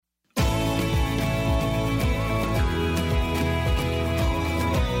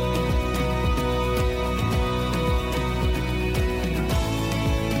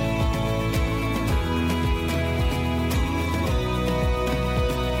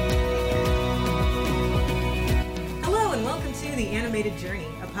Animated Journey,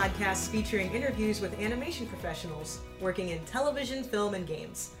 a podcast featuring interviews with animation professionals working in television, film, and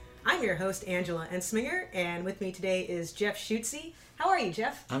games. I'm your host, Angela Ensminger, and with me today is Jeff Schutze. How are you,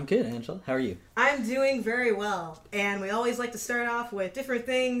 Jeff? I'm good, Angela. How are you? I'm doing very well, and we always like to start off with different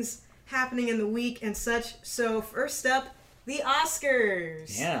things happening in the week and such. So first up, the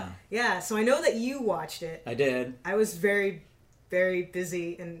Oscars. Yeah, so I know that you watched it. I did. I was very, very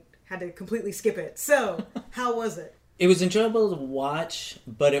busy and had to completely skip it. So, how was it? It was enjoyable to watch,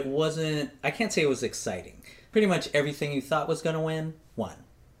 but it wasn't... I can't say it was exciting. Pretty much everything you thought was going to win, won.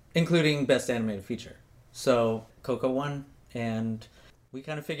 Including Best Animated Feature. So, Coco won, and we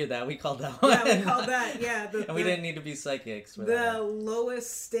kind of figured that. We called that one. Yeah, we called that, yeah. And we didn't need to be psychics for the that. The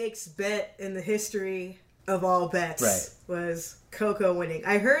lowest stakes bet in the history of all bets was Coco winning.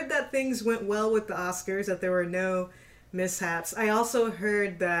 I heard that things went well with the Oscars, that there were no mishaps. I also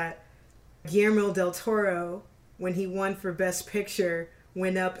heard that Guillermo del Toro, when he won for Best Picture,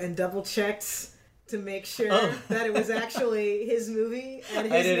 went up and double-checked to make sure that it was actually his movie and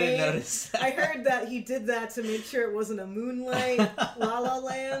his I didn't name. notice that. I heard that he did that to make sure it wasn't a Moonlight La La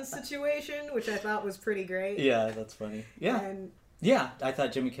Land situation, which I thought was pretty great. Yeah, that's funny. Yeah, I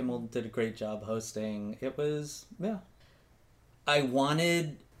thought Jimmy Kimmel did a great job hosting. It was, I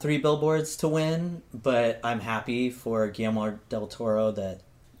wanted Three Billboards to win, but I'm happy for Guillermo del Toro that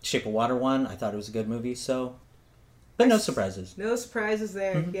Shape of Water won. I thought it was a good movie, so... But no surprises. No surprises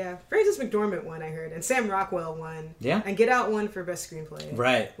there, yeah. Frances McDormand won, I heard, and Sam Rockwell won. Yeah. And Get Out won for Best Screenplay.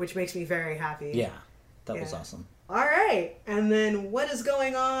 Right. Which makes me very happy. Yeah, that was awesome. All right, and then what is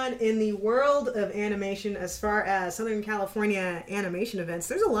going on in the world of animation as far as Southern California animation events?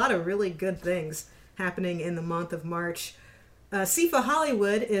 There's a lot of really good things happening in the month of March. SIFA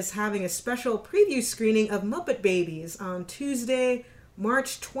Hollywood is having a special preview screening of Muppet Babies on Tuesday,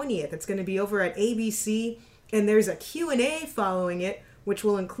 March 20th. It's going to be over at ABC, and there's a Q&A following it, which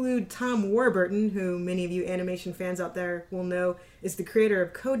will include Tom Warburton, who many of you animation fans out there will know is the creator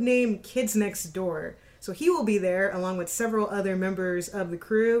of Codename Kids Next Door. So he will be there along with several other members of the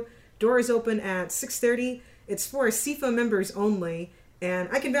crew. Doors open at 6:30. It's for SIFA members only, and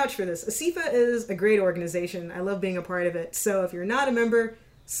I can vouch for this. SIFA is a great organization. I love being a part of it. So if you're not a member,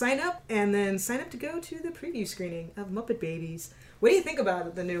 sign up, and then sign up to go to the preview screening of Muppet Babies. What do you think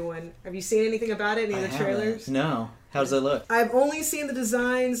about the new one? Have you seen anything about it? Any of the trailers? No. How does it look? I've only seen the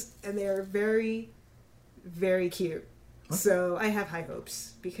designs, and they are very, very cute. Okay. So I have high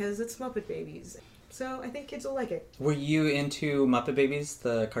hopes because it's Muppet Babies. So I think kids will like it. Were you into Muppet Babies,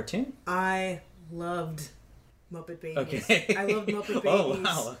 the cartoon? I loved Muppet Babies. Okay. I loved Muppet Babies. Oh,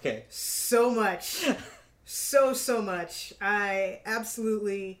 wow, okay. So much. So much. I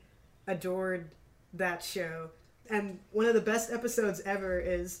absolutely adored that show. And one of the best episodes ever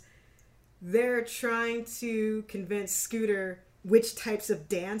is they're trying to convince Scooter which types of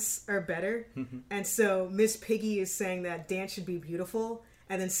dance are better. Mm-hmm. And so Miss Piggy is saying that dance should be beautiful.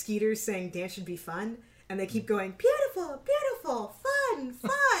 And then Skeeter's saying dance should be fun. And they keep going, beautiful, beautiful, fun,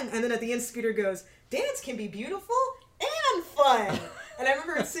 fun. And then at the end, Scooter goes, dance can be beautiful and fun. And I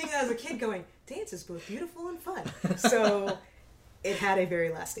remember seeing that as a kid going, dance is both beautiful and fun. So it had a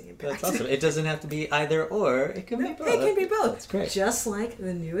very lasting impact. That's awesome. It doesn't have to be either or. It can be both. It can be both. That's great. Just like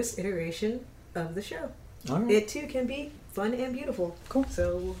the newest iteration of the show. All right. It too can be fun and beautiful. Cool.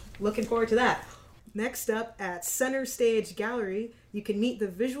 So looking forward to that. Next up at Center Stage Gallery, you can meet the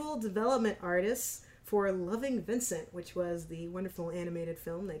visual development artists for Loving Vincent, which was the wonderful animated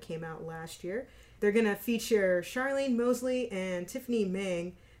film that came out last year. They're going to feature Charlene Mosley and Tiffany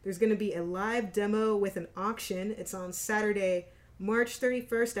Mang. There's going to be a live demo with an auction. It's on Saturday, March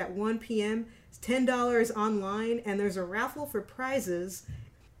 31st at 1 p.m. It's $10 online, and there's a raffle for prizes.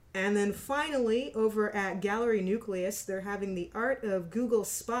 And then finally, over at Gallery Nucleus, they're having the Art of Google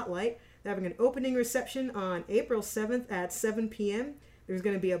Spotlight. They're having an opening reception on April 7th at 7 p.m. There's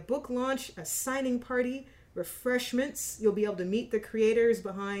going to be a book launch, a signing party, refreshments. You'll be able to meet the creators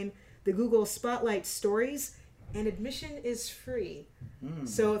behind the Google Spotlight stories, and admission is free.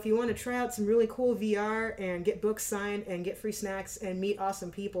 So if you want to try out some really cool VR and get books signed and get free snacks and meet awesome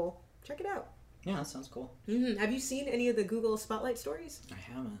people, check it out. Yeah, that sounds cool. Mm-hmm. Have you seen any of the Google Spotlight stories? I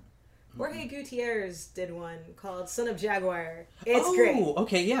haven't. Jorge Gutierrez did one called Son of Jaguar. It's great. Oh,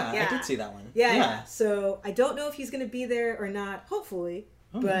 okay, yeah, I did see that one. Yeah. So I don't know if he's going to be there or not, hopefully.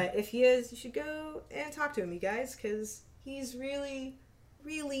 But if he is, you should go and talk to him, you guys, because he's really,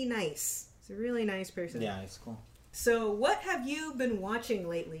 really nice. He's a really nice person. Yeah, he's cool. So what have you been watching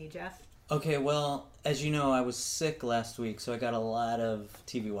lately, Jeff? Okay, well, as you know, I was sick last week, so I got a lot of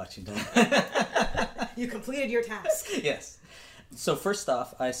TV watching done. You completed your task. Yes. So first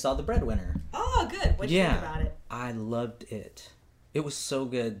off, I saw The Breadwinner. Oh, good. What did you think about it? I loved it. It was so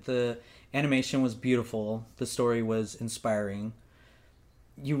good. The animation was beautiful. The story was inspiring.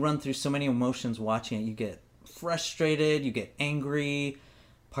 You run through so many emotions watching it. You get frustrated, you get angry,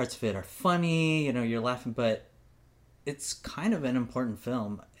 parts of it are funny, you're laughing, but it's kind of an important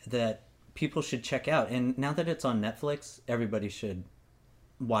film that people should check out. And now that it's on Netflix, everybody should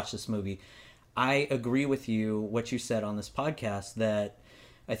watch this movie. I agree with you, what you said on this podcast, that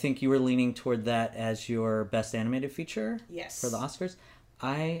I think you were leaning toward that as your best animated feature for the Oscars.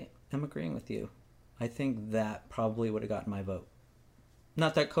 I am agreeing with you. I think that probably would have gotten my vote.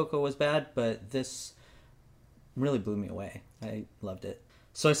 Not that Coco was bad, but this really blew me away. I loved it.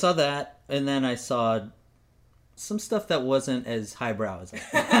 So I saw that, and then I saw some stuff that wasn't as highbrow as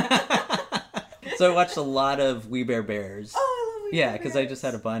I So I watched a lot of We Bare Bears. Oh, I love We Bare Bears. Yeah, because I just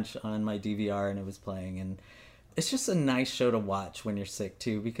had a bunch on my DVR, and it was playing, and it's just a nice show to watch when you're sick,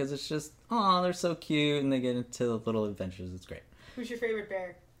 too, because it's just, they're so cute, and they get into the little adventures. It's great. Who's your favorite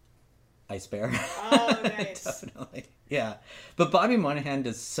bear? Ice Bear. Oh, nice. Definitely. Yeah. But Bobby Moynihan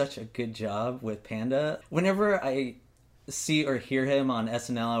does such a good job with Panda. Whenever I see or hear him on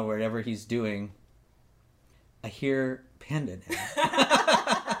SNL or whatever he's doing, I hear Panda now.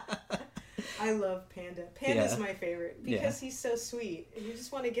 I love Panda. Panda's my favorite because he's so sweet. And you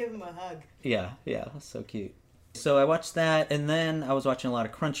just want to give him a hug. Yeah. So cute. So I watched that, and then I was watching a lot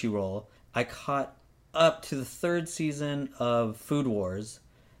of Crunchyroll. I caught up to the 3rd season of Food Wars.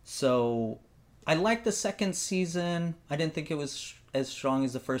 So I liked the 2nd season. I didn't think it was as strong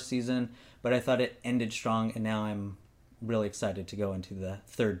as the 1st season, but I thought it ended strong, and now I'm really excited to go into the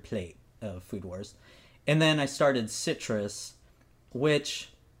 3rd plate of Food Wars. And then I started Citrus, which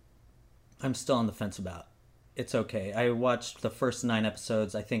I'm still on the fence about. It's okay. I watched the first 9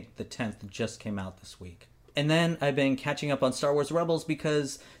 episodes. I think the 10th just came out this week. And then I've been catching up on Star Wars Rebels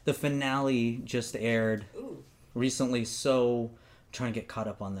because the finale just aired recently, so I'm trying to get caught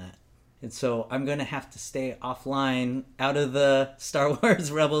up on that. And so I'm going to have to stay offline out of the Star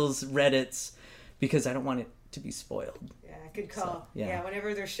Wars Rebels Reddits because I don't want it to be spoiled. Yeah, good call. So, yeah,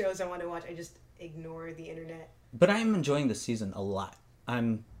 whenever there's shows I want to watch, I just ignore the internet. But I am enjoying this season a lot.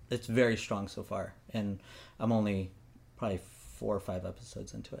 It's very strong so far, and I'm only probably 4 or 5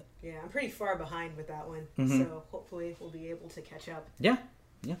 episodes into it. Yeah, I'm pretty far behind with that one, so hopefully we'll be able to catch up. Yeah.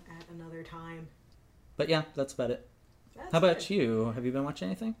 At another time. But yeah, that's about it. How about you? Have you been watching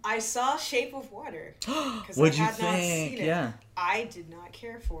anything? I saw Shape of Water. What'd you think? Yeah. I did not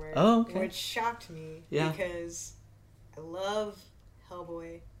care for it. Oh, okay. Which shocked me because I love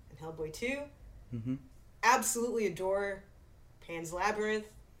Hellboy and Hellboy 2. Mm-hmm. Absolutely adore Pan's Labyrinth.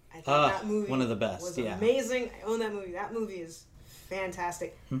 I thought that movie one of the best. Was amazing. I own that movie. That movie is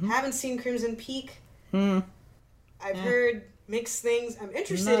fantastic. Mm-hmm. Haven't seen Crimson Peak. I've heard mixed things. I'm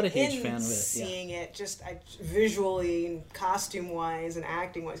interested in seeing it, just visually and costume-wise and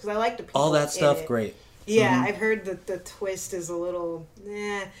acting-wise, because I like the people all that stuff. Great. Yeah, I've heard that the twist is a little,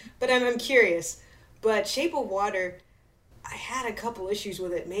 but I'm curious. But Shape of Water, I had a couple issues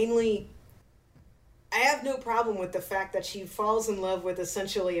with it. Mainly, I have no problem with the fact that she falls in love with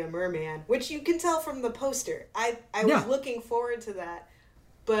essentially a merman, which you can tell from the poster. I was looking forward to that,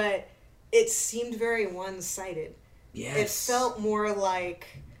 but it seemed very one-sided. Yes. It felt more like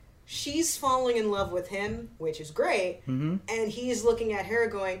she's falling in love with him, which is great, and he's looking at her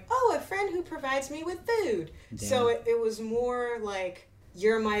going, oh, a friend who provides me with food. Damn. So it was more like,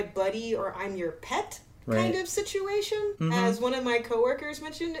 you're my buddy or I'm your pet kind of situation. As one of my coworkers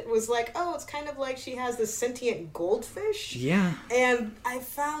mentioned, it was like, oh, it's kind of like she has this sentient goldfish. Yeah. And I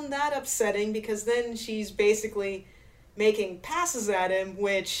found that upsetting because then she's basically making passes at him,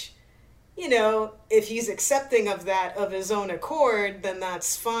 which, you know, if he's accepting of that of his own accord, then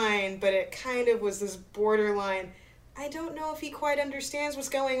that's fine. But it kind of was this borderline, I don't know if he quite understands what's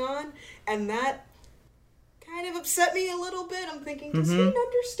going on. And that kind of upset me a little bit. I'm thinking, does he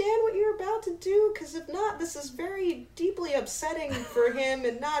understand what you're about to do? Because if not, this is very deeply upsetting for him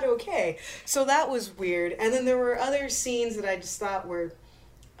and not okay. So that was weird. And then there were other scenes that I just thought were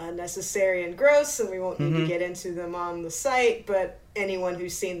unnecessary and gross, and we won't need to get into them on the site, but anyone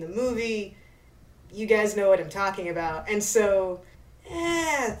who's seen the movie, you guys know what I'm talking about. And so,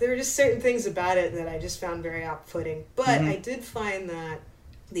 there were just certain things about it that I just found very off-putting. But I did find that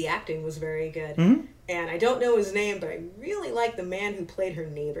the acting was very good. And I don't know his name, but I really like the man who played her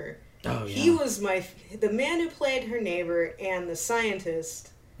neighbor. Oh, yeah. He was the man who played her neighbor and the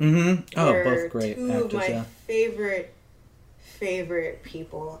scientist. Oh, both great two actors, of my favorite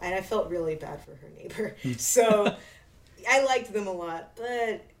people, and I felt really bad for her neighbor. So I liked them a lot,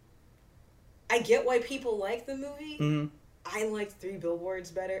 but I get why people like the movie. I liked Three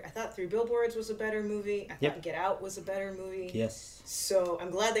Billboards better. I thought Three Billboards was a better movie. I thought Get Out was a better movie. Yes. So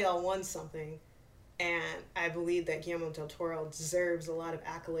I'm glad they all won something. And I believe that Guillermo del Toro deserves a lot of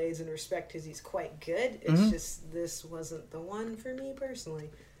accolades and respect because he's quite good. It's just this wasn't the one for me personally.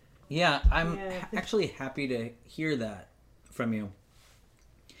 Yeah, I'm actually happy to hear that from you.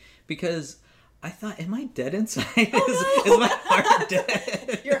 Because I thought, am I dead inside? Oh, no. Is my heart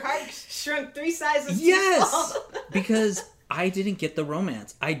dead? Your heart shrunk 3 sizes Yes! too small. Because I didn't get the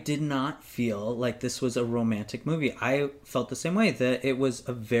romance. I did not feel like this was a romantic movie. I felt the same way, that it was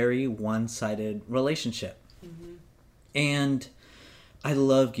a very one-sided relationship. Mm-hmm. And I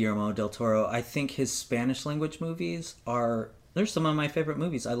love Guillermo del Toro. I think his Spanish language movies they're some of my favorite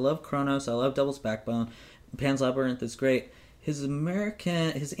movies. I love Kronos. I love Devil's Backbone. Pan's Labyrinth is great. His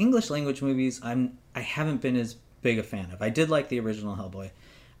English language movies, I haven't been as big a fan of. I did like the original Hellboy.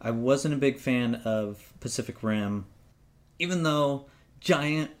 I wasn't a big fan of Pacific Rim. Even though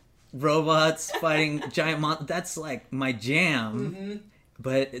giant robots fighting giant monsters, that's like my jam. Mm-hmm.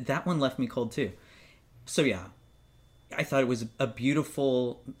 But that one left me cold too. So yeah, I thought it was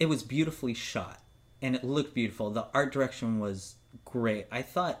beautifully shot. And it looked beautiful. The art direction was great. I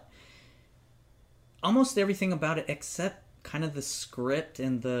thought almost everything about it except kind of the script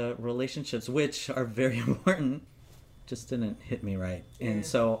and the relationships, which are very important, just didn't hit me right. Yeah. And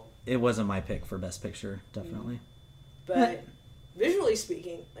so it wasn't my pick for Best Picture, definitely. But visually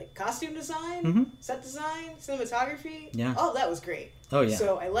speaking, like costume design, set design, cinematography, all that was great. Oh, yeah.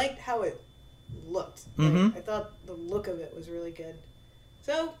 So I liked how it looked. Like, I thought the look of it was really good.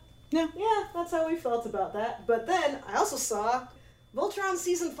 So, yeah, that's how we felt about that. But then I also saw Voltron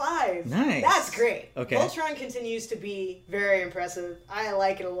Season 5. Nice. That's great. Okay. Voltron continues to be very impressive. I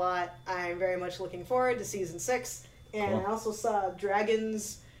like it a lot. I'm very much looking forward to Season 6. And I also saw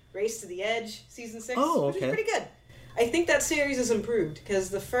Dragons Race to the Edge Season 6, which is pretty good. I think that series has improved, because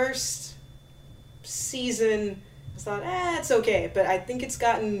the first season, I thought, it's okay. But I think it's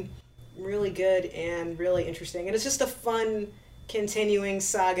gotten really good and really interesting. And it's just a fun, continuing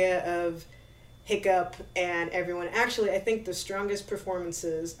saga of Hiccup and everyone. Actually, I think the strongest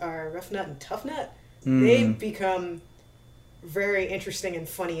performances are Rough Nut and Tough Nut. They've become very interesting and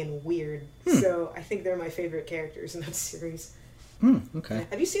funny and weird. So I think they're my favorite characters in that series. Okay.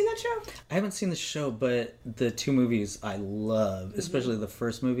 Have you seen that show? I haven't seen the show, but the 2 movies I love, especially the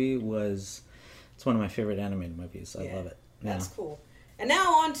first movie it's one of my favorite animated movies. I love it. Yeah. That's cool. And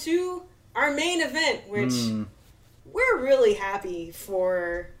now on to our main event, which we're really happy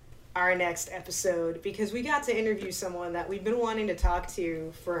for our next episode, because we got to interview someone that we've been wanting to talk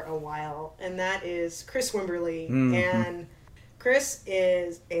to for a while, and that is Kris Wimberly. And Kris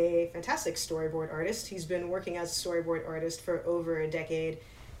is a fantastic storyboard artist. He's been working as a storyboard artist for over a decade,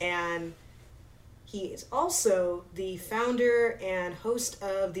 and he is also the founder and host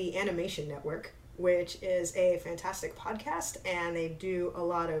of the Animation Network, which is a fantastic podcast, and they do a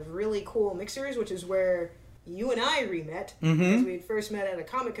lot of really cool mixers, which is where you and I re-met, because we had first met at a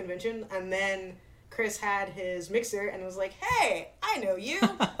comic convention, and then Kris had his mixer and was like, hey, I know you.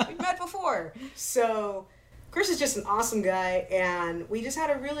 We've met before. So Kris is just an awesome guy, and we just had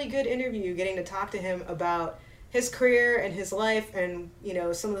a really good interview getting to talk to him about his career and his life, and, you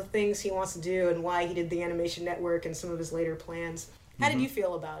know, some of the things he wants to do and why he did the Animation Network and some of his later plans. How did you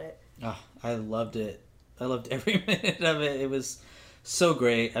feel about it? Oh, I loved it. I loved every minute of it. It was so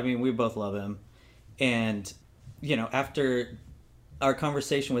great. I mean, we both love him. And, you know, after our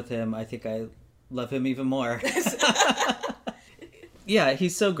conversation with him, I think I love him even more. Yeah,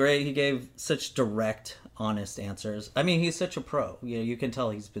 he's so great. He gave such direct, honest answers. I mean, he's such a pro. You know, you can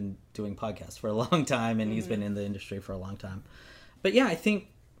tell he's been doing podcasts for a long time, and he's been in the industry for a long time. But yeah, I think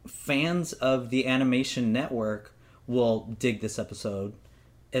fans of the Animation Network will dig this episode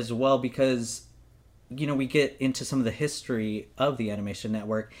as well, because, you know, we get into some of the history of the Animation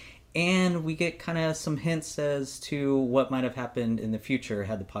Network, and we get kind of some hints as to what might have happened in the future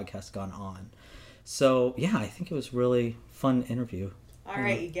had the podcast gone on. So yeah, I think it was really fun interview. All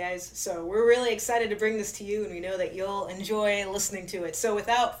right, you guys. So we're really excited to bring this to you, and we know that you'll enjoy listening to it. So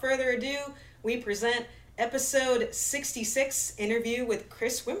without further ado, we present episode 66, interview with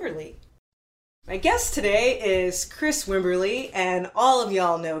Kris Wimberly. My guest today is Kris Wimberly, and all of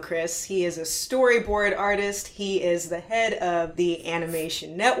y'all know Kris. He is a storyboard artist. He is the head of the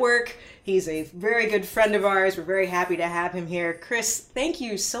Animation Network. He's a very good friend of ours. We're very happy to have him here. Kris, thank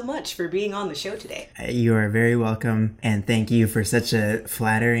you so much for being on the show today. You are very welcome, and thank you for such a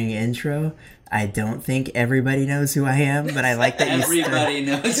flattering intro. I don't think everybody knows who I am, but I like that everybody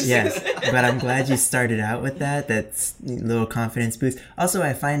knows. Yes, but I'm glad you started out with that. That's a little confidence boost. Also,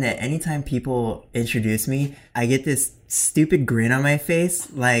 I find that anytime people introduce me, I get this stupid grin on my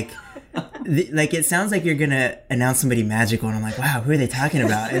face, like it sounds like you're gonna announce somebody magical, and I'm like, wow, who are they talking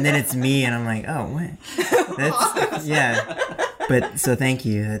about? And then it's me, and I'm like, oh, what? That's yeah. But so thank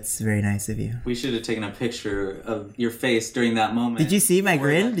you. That's very nice of you. We should have taken a picture of your face during that moment. Did you see my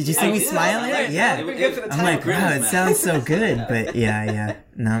grin? Did you see me smiling? Yeah. I'm like, wow, it sounds so good. But yeah.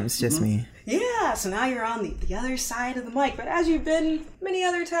 No, it's just me. Yeah, so now you're on the other side of the mic, but as you've been many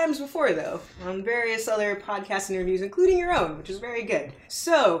other times before, though, on various other podcast interviews, including your own, which is very good.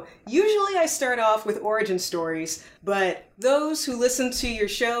 So, usually I start off with origin stories, but those who listen to your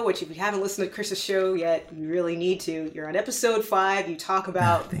show, which if you haven't listened to Kris's show yet, you really need to. You're on episode 5, you talk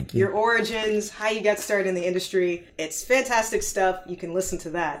about your origins, how you got started in the industry. It's fantastic stuff. You can listen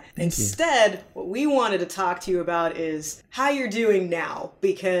to that. Instead, what we wanted to talk to you about is how you're doing now,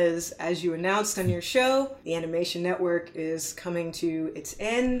 because as you announced on your show, the Animation Network is coming to its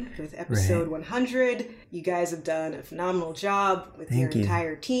end with episode 100. You guys have done a phenomenal job with your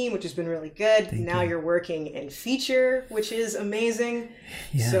entire team, which has been really good. Now you're working in feature, which is amazing.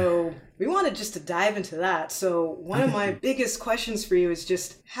 Yeah. So we wanted just to dive into that. So one of my biggest questions for you is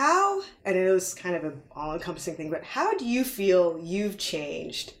just how, and it was kind of an all-encompassing thing, but how do you feel you've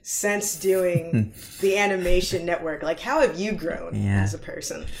changed since doing the Animation Network? Like, how have you grown as a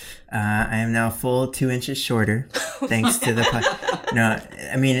person? I am now full 2 inches shorter, thanks to the... No,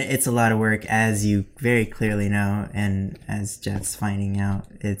 I mean, it's a lot of work, as you very clearly know, and as Jeff's finding out,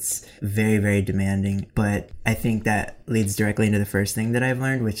 it's very, very demanding. But I think that leads directly into the first thing that I've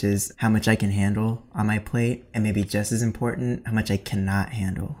learned, which is how much I can handle on my plate, and maybe just as important, how much I cannot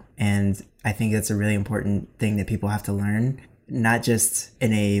handle. And I think that's a really important thing that people have to learn, not just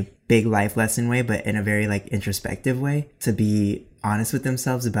in a big life lesson way, but in a very introspective way, to be honest with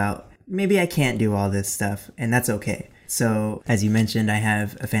themselves about maybe I can't do all this stuff, and that's okay. So as you mentioned, I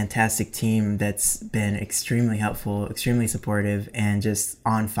have a fantastic team that's been extremely helpful, extremely supportive, and just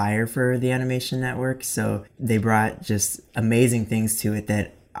on fire for the Animation Network. So they brought just amazing things to it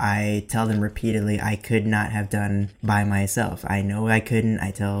that I tell them repeatedly I could not have done by myself. I know I couldn't.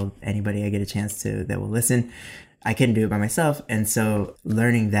 I tell anybody I get a chance to that will listen, I couldn't do it by myself. And so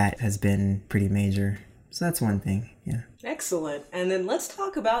learning that has been pretty major. So that's one thing, yeah. Excellent. And then let's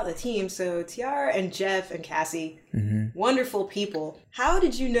talk about the team. So Tiara and Jeff and Cassie, wonderful people. How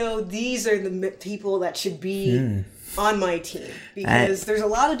did you know these are the people that should be on my team? Because there's a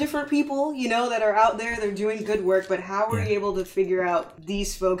lot of different people, that are out there. They're doing good work. But how were you able to figure out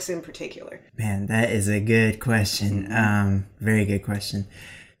these folks in particular? Man, that is a good question. Very good question.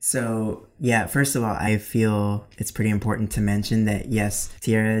 So, yeah, first of all, I feel it's pretty important to mention that, yes,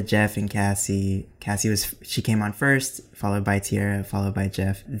 Tiara, Jeff, and Cassie she came on first, followed by Tiara, followed by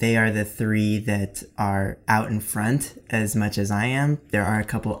Jeff. They are the 3 that are out in front as much as I am. There are a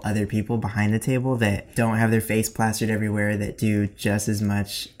couple other people behind the table that don't have their face plastered everywhere, that do just as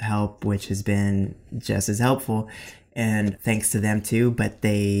much help, which has been just as helpful. And thanks to them too, but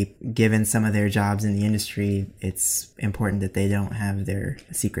given some of their jobs in the industry, it's important that they don't have their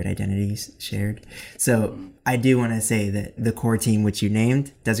secret identities shared. So I do want to say that the core team, which you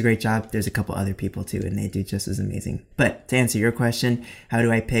named, does a great job. There's a couple other people too, and they do just as amazing. But to answer your question, how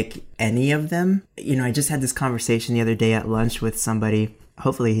do I pick any of them? I just had this conversation the other day at lunch with somebody.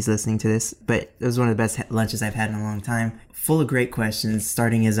 Hopefully he's listening to this, but it was one of the best lunches I've had in a long time. Full of great questions,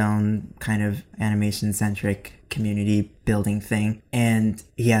 starting his own kind of animation-centric community building thing. And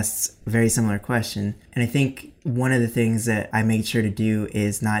he asks a very similar question. And I think one of the things that I made sure to do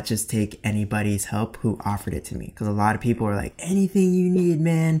is not just take anybody's help who offered it to me. Because a lot of people are like, anything you need,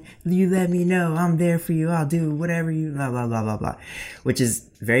 man, you let me know. I'm there for you. I'll do whatever you, blah, blah, blah, blah, blah. Which is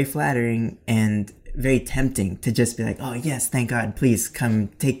very flattering and very tempting to just be like, oh yes, thank God, please come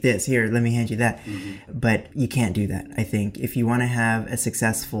take this, here, let me hand you that. But you can't do that. I think if you want to have a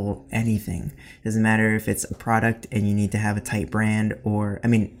successful anything, doesn't matter if it's a product and you need to have a tight brand, or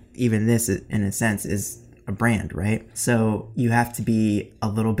even this in a sense is a brand, right? So you have to be a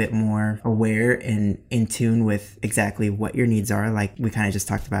little bit more aware and in tune with exactly what your needs are, like we kind of just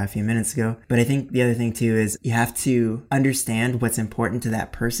talked about a few minutes ago. But I think the other thing too is you have to understand what's important to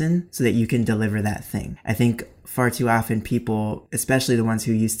that person so that you can deliver that thing. I think far too often people, especially the ones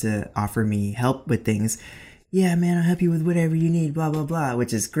who used to offer me help with things, yeah, man, I'll help you with whatever you need, blah, blah, blah,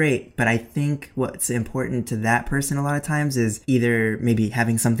 which is great. But I think what's important to that person a lot of times is either maybe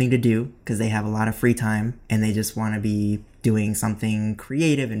having something to do because they have a lot of free time and they just want to be doing something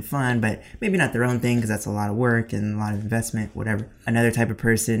creative and fun, but maybe not their own thing because that's a lot of work and a lot of investment, whatever. Another type of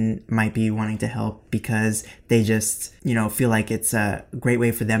person might be wanting to help because they just, feel like it's a great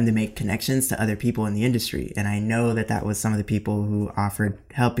way for them to make connections to other people in the industry. And I know that was some of the people who offered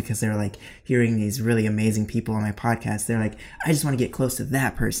help because they were like hearing these really amazing people on my podcast. They're like, I just want to get close to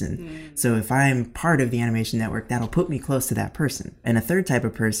that person. So if I'm part of the animation network, that'll put me close to that person. And a third type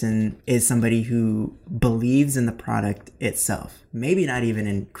of person is somebody who believes in the product itself. Maybe not even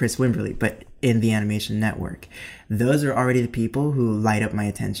in Kris Wimberly, but in the animation network. Those are already the people who light up my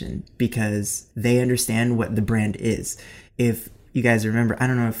attention because they understand what the brand is. If you guys remember, I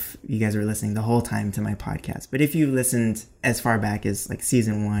don't know if you guys were listening the whole time to my podcast, but if you listened as far back as like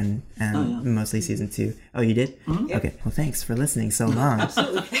season 1 and mostly season 2. Oh, you did? Mm-hmm. Okay. Well, thanks for listening so long.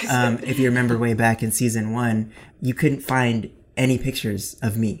 If you remember way back in season 1, you couldn't find any pictures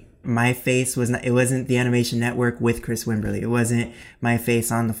of me. My face it wasn't the animation network with Kris Wimberly. It wasn't my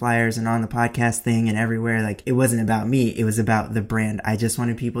face on the flyers and on the podcast thing and everywhere. Like, it wasn't about me. It was about the brand. I just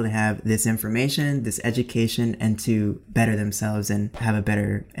wanted people to have this information, this education, and to better themselves and have a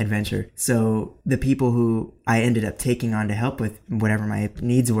better adventure. So the people who I ended up taking on to help with whatever my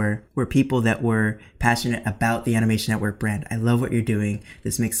needs were people that were passionate about the Animation Network brand. I love what you're doing.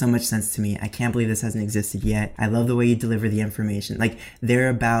 This makes so much sense to me. I can't believe this hasn't existed yet. I love the way you deliver the information. Like, they're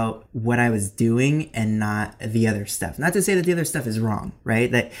about what I was doing and not the other stuff. Not to say that the other stuff is wrong, right?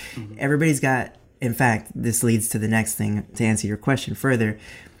 That everybody's got, in fact, this leads to the next thing to answer your question further.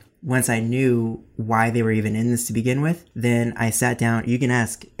 Once I knew why they were even in this to begin with, then I sat down. You can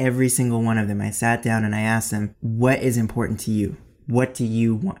ask every single one of them. I sat down and I asked them, what is important to you? What do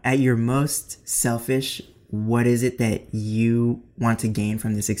you want? At your most selfish, what is it that you want to gain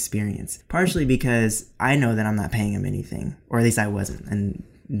from this experience? Partially because I know that I'm not paying them anything, or at least I wasn't. And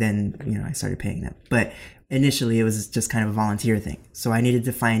then, I started paying them. But initially it was just kind of a volunteer thing. So I needed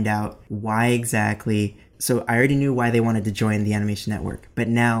to find out why exactly. So I already knew why they wanted to join the Animation Network, but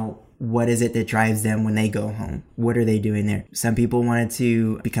now what is it that drives them when they go home? What are they doing there? Some people wanted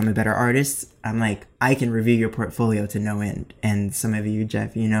to become a better artist. I'm like, I can review your portfolio to no end. And some of you,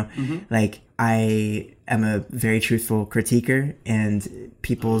 Jeff, like, I am a very truthful critiquer, and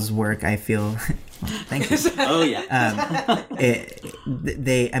people's work, I feel, thank you. Oh yeah.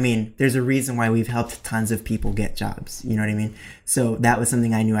 There's a reason why we've helped tons of people get jobs. You know what I mean? So that was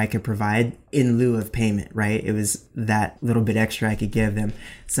something I knew I could provide in lieu of payment, right? It was that little bit extra I could give them.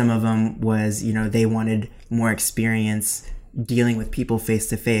 Some of them was, they wanted more experience dealing with people face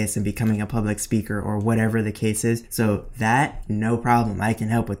to face and becoming a public speaker or whatever the case is. So that, no problem. I can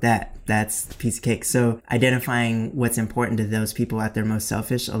help with that. That's a piece of cake. So identifying what's important to those people at their most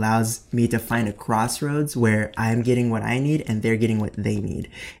selfish allows me to find a crossroads where I'm getting what I need and they're getting what they need.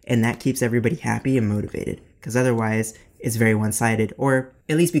 And that keeps everybody happy and motivated, because otherwise it's very one-sided, or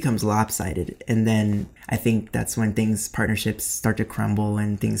at least becomes lopsided. And then I think that's when partnerships start to crumble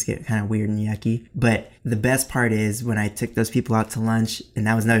and things get kind of weird and yucky. But the best part is when I took those people out to lunch, and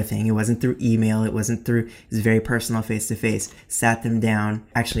that was another thing. It wasn't through email. It was very personal, face-to-face. Sat them down,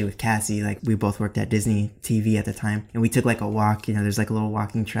 actually with Cassie, like, we both worked at Disney TV at the time. And we took like a walk, there's like a little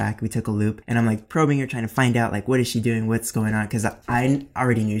walking track. We took a loop, and I'm like probing her, trying to find out like, what is she doing? What's going on? Because I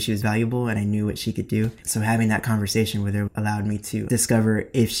already knew she was valuable and I knew what she could do. So having that conversation with her allowed me to discover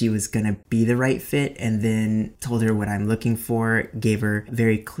if she was going to be the right fit, and then told her what I'm looking for, gave her a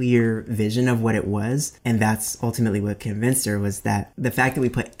very clear vision of what it was. And that's ultimately what convinced her, was that the fact that we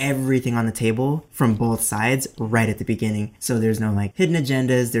put everything on the table from both sides right at the beginning. So there's no like hidden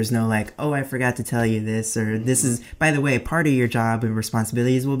agendas. There's no like, oh, I forgot to tell you this, or this is, by the way, part of your job and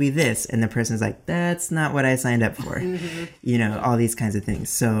responsibilities will be this. And the person's like, that's not what I signed up for. All these kinds of things.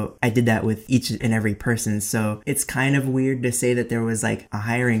 So I did that with each and every person. So it's kind of weird to say that there was like a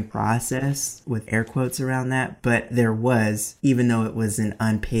hiring process with air quotes around that, but there was, even though it was an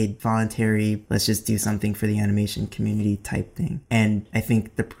unpaid, voluntary, let's just do something for the animation community type thing. And I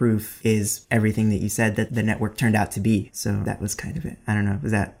think the proof is everything that you said that the network turned out to be. So that was kind of it. I don't know,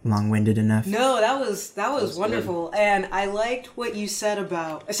 was that long-winded enough? No, that was wonderful. Good. And I liked what you said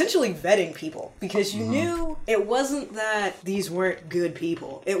about essentially vetting people, because you knew it wasn't that these weren't good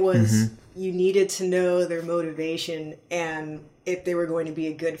people. It was you needed to know their motivation and if they were going to be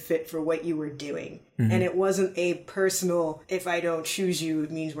a good fit for what you were doing. and it wasn't a personal, if I don't choose you,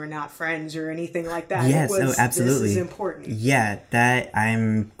 it means we're not friends or anything like that. Yes, it was, absolutely. This is important. Yeah, that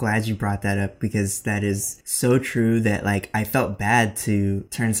I'm glad you brought that up, because that is so true that like I felt bad to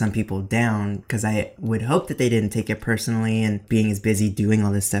turn some people down, because I would hope that they didn't take it personally, and being as busy doing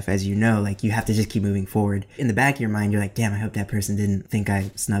all this stuff as you know, like you have to just keep moving forward. In the back of your mind, you're like, damn, I hope that person didn't think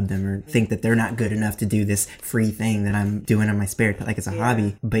I snubbed them or think that they're not good enough to do this free thing that I'm doing on my spare time, like it's a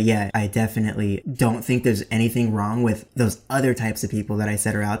hobby. But yeah, I definitely don't think there's anything wrong with those other types of people that I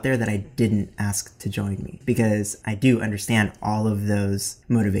said are out there that I didn't ask to join me, because I do understand all of those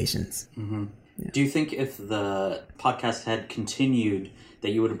motivations. Mm-hmm. Yeah. Do you think if the podcast had continued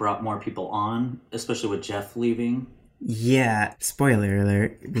that you would have brought more people on, especially with Jeff leaving? Yeah, spoiler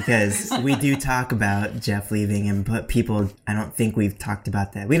alert, because we do talk about Jeff leaving, and but people, I don't think we've talked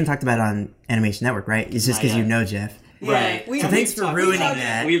about that. We haven't talked about it on Animation Network, right? It's just because you know Jeff. Yeah, right. So thanks for ruining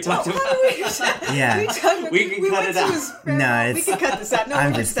that. We've talked about yeah. We can cut it out. No, we can cut this out. No,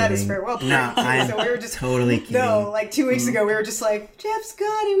 I'm we just that is kidding. farewell. No, I'm so we were just totally kidding. No, like 2 weeks ago, we were just like, Jeff's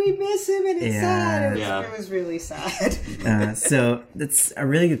gone and we miss him, and it's sad. Yeah. It was really sad. So that's a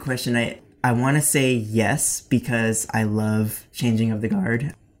really good question. I want to say yes, because I love Changing of the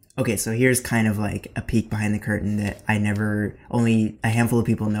Guard. Okay, so here's kind of like a peek behind the curtain that only a handful of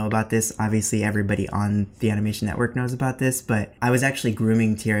people know about this. Obviously, everybody on the Animation Network knows about this, but I was actually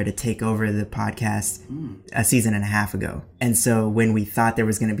grooming Tiara to take over the podcast a season and a half ago. And so when we thought there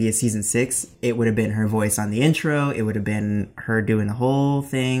was going to be a season 6, it would have been her voice on the intro. It would have been her doing the whole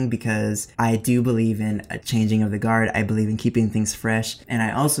thing, because I do believe in a changing of the guard. I believe in keeping things fresh. And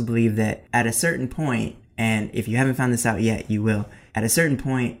I also believe that at a certain point, and if you haven't found this out yet, you will. At a certain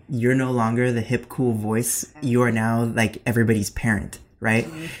point, you're no longer the hip, cool voice. You are now like everybody's parent, right?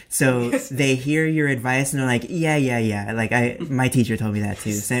 So they hear your advice and they're like, yeah. Like my teacher told me that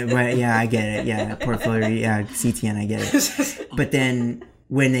too. So, but yeah, I get it. Yeah, portfolio, yeah, CTN, I get it. But then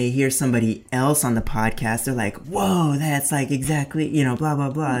when they hear somebody else on the podcast, they're like, whoa, that's like exactly, blah, blah,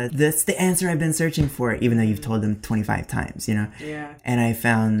 blah. That's the answer I've been searching for, even though you've told them 25 times, Yeah. And I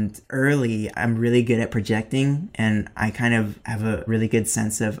found early, I'm really good at projecting, and I kind of have a really good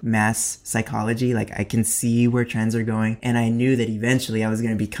sense of mass psychology. Like I can see where trends are going, and I knew that eventually I was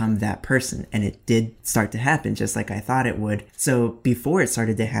going to become that person, and it did start to happen just like I thought it would. So before it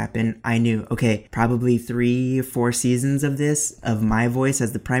started to happen, I knew, okay, probably 3 or 4 seasons of this, of my voice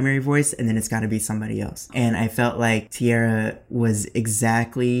as the primary voice, and then it's got to be somebody else. And I felt like Tiara was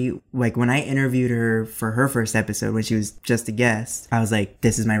exactly like when I interviewed her for her first episode when she was just a guest, I was like,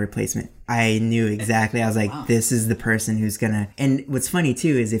 this is my replacement. I knew exactly. I was like, this is the person who's gonna. And what's funny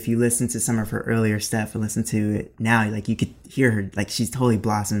too is if you listen to some of her earlier stuff and listen to it now, like you could hear her, like she's totally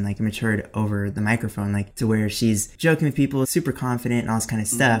blossomed, like matured over the microphone, like to where she's joking with people, super confident and all this kind of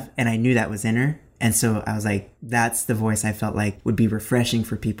stuff. And I knew that was in her. And so I was like, that's the voice I felt like would be refreshing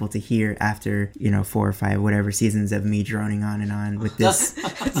for people to hear after, 4 or 5, whatever seasons of me droning on and on with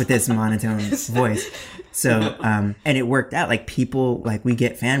this monotone voice. So, and it worked out. Like people, like we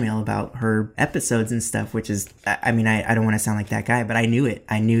get fan mail about her episodes and stuff, which is, I mean, I don't want to sound like that guy, but I knew it.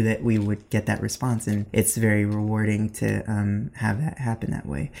 I knew that we would get that response, and it's very rewarding to have that happen that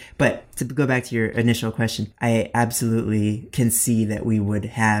way. But to go back to your initial question, I absolutely can see that we would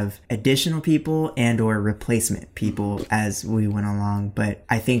have additional people and or replacement people as we went along. But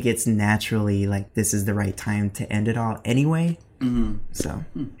I think it's naturally like this is the right time to end it all anyway. Mm-hmm. So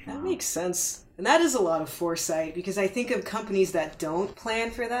that makes sense. And that is a lot of foresight, because I think of companies that don't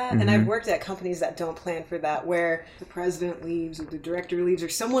plan for that. And I've worked at companies that don't plan for that, where the president leaves or the director leaves or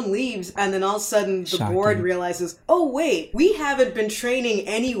someone leaves, and then all of a sudden the board realizes, oh, wait, we haven't been training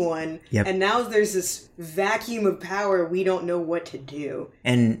anyone. Yep. And now there's this vacuum of power. We don't know what to do.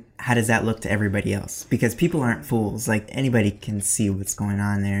 And how does that look to everybody else? Because people aren't fools. Like anybody can see what's going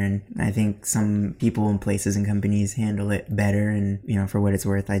on there. And I think some people and places and companies handle it better. And, for what it's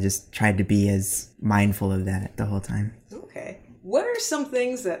worth, I just tried to be as mindful of that the whole time. Okay. What are some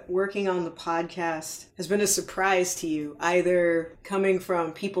things that working on the podcast has been a surprise to you, either coming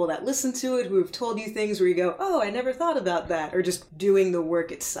from people that listen to it who have told you things where you go, oh, I never thought about that, or just doing the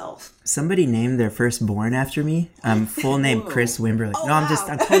work itself? Somebody named their firstborn after me. Full name Kris Wimberly. Oh, no,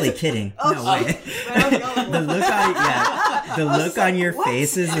 I'm totally kidding. No way. The look on your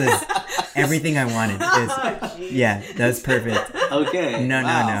faces was everything I wanted. Yeah, that was perfect. Okay. No,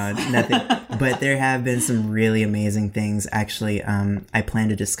 nothing. But there have been some really amazing things. Actually, I plan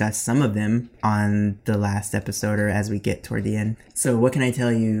to discuss some of them on the last episode or as we get toward the end. So what can I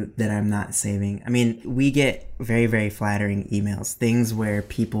tell you that I'm not saving? I mean, we get very, very flattering emails, things where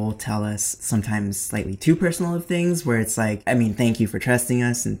people tell us sometimes slightly too personal of things where it's like, I mean, thank you for trusting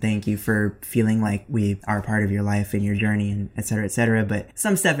us and thank you for feeling like we are a part of your life and your journey and et cetera, et cetera. But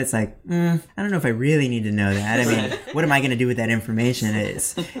some stuff it's like, I don't know if I really need to know that. I mean, what am I going to do with that information?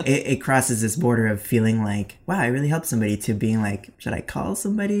 It crosses this border of feeling like, wow, I really helped somebody to being like, should I call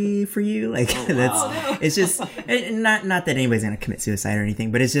somebody for you? Like it's just not that anybody's going to commit suicide or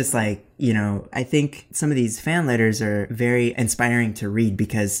anything, but it's just like, you know, I think some of these fan letters are very inspiring to read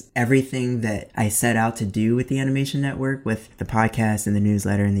because everything that I set out to do with the Animation Network, with the podcast and the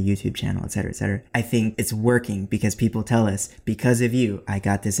newsletter and the YouTube channel, et cetera, I think it's working because people tell us, because of you, I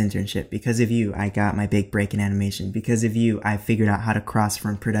got this internship. Because of you, I got my big break in animation. Because of you, I figured out how to cross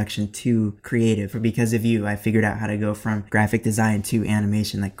from production to creative. Or because of you, I figured out how to go from graphic design to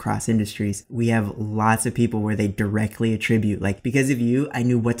animation, like cross industries. We have lots of people where they directly attribute, like, because of you, I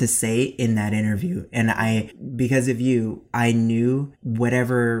knew what to say in that interview. And because of you, I knew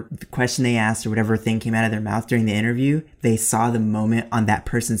whatever question they asked or whatever thing came out of their mouth during the interview, they saw the moment on that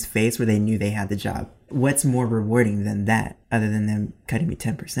person's face where they knew they had the job. What's more rewarding than that, other than them cutting me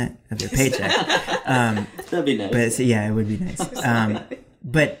 10% of their paycheck? That'd be nice. But yeah, it would be nice.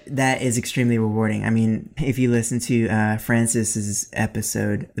 But that is extremely rewarding. I mean, if you listen to Francis's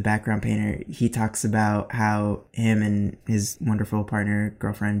episode, The Background Painter, he talks about how him and his wonderful partner,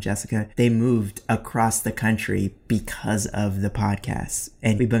 girlfriend, Jessica, they moved across the country because of the podcast.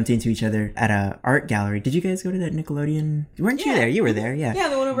 And we bumped into each other at a art gallery. Did you guys go to that Nickelodeon? Weren't you there? You were there, yeah. Yeah,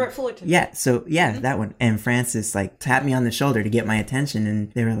 the one over at Fullerton. Yeah, so yeah, that one. And Francis like tapped me on the shoulder to get my attention,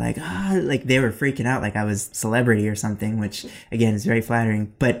 and they were like, like they were freaking out like I was celebrity or something, which again is very flattering.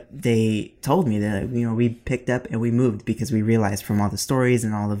 But they told me that, you know, we picked up and we moved because we realized from all the stories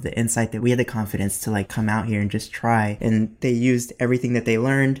and all of the insight that we had the confidence to like come out here and just try. And they used everything that they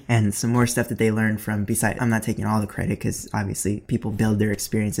learned and some more stuff that they learned from, besides, I'm not taking all the credit because obviously people build their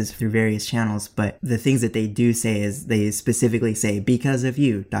experiences through various channels, but the things that they do say is they specifically say, because of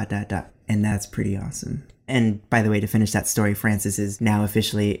you, ... And that's pretty awesome. And by the way, to finish that story, Francis is now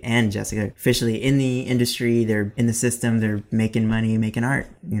officially, and Jessica, officially in the industry. They're in the system. They're making money, making art,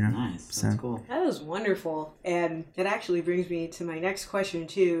 you know? Nice. So. That's cool. That is wonderful. And it actually brings me to my next question,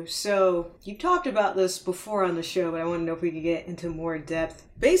 too. So you talked about this before on the show, but I want to know if we could get into more depth.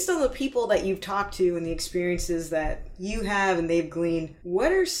 Based on the people that you've talked to and the experiences that you have and they've gleaned,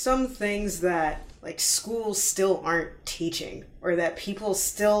 what are some things that like schools still aren't teaching, or that people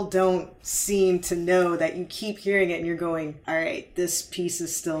still don't seem to know, that you keep hearing it and you're going, all right, this piece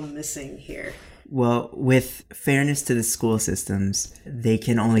is still missing here? Well, with fairness to the school systems, they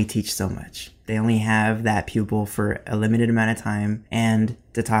can only teach so much. They only have that pupil for a limited amount of time. And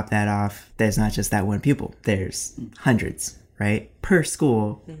to top that off, there's not just that one pupil. There's hundreds, right? Per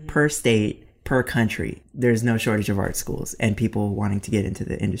school, per state, per country. There's no shortage of art schools and people wanting to get into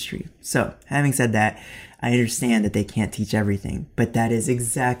the industry. So having said that, I understand that they can't teach everything, but that is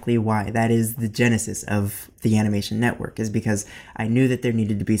exactly why. That is the genesis of the Animation Network, is because I knew that there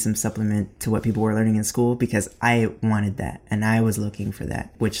needed to be some supplement to what people were learning in school, because I wanted that and I was looking for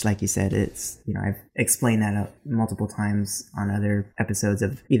that, which, like you said, it's, you know, I've explained that out multiple times on other episodes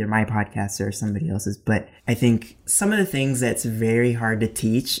of either my podcast or somebody else's. But I think some of the things that's very hard to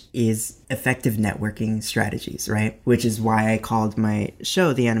teach is effective networking strategies, right? Which is why I called my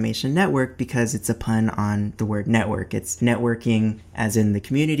show The Animation Network, because it's a pun on the word network. It's networking as in the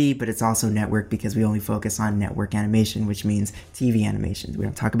community, but it's also network because we only focus on network animation, which means TV animations. We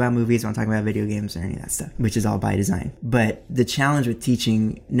don't talk about movies, we don't talk about video games or any of that stuff, which is all by design. But the challenge with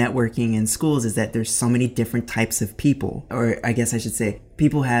teaching networking in schools is that there's so many different types of people, or I guess I should say,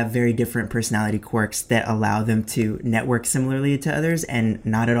 people have very different personality quirks that allow them to network similarly to others and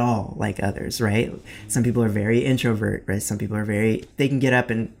not at all like others, right? Some people are very introvert, right? Some people are they can get up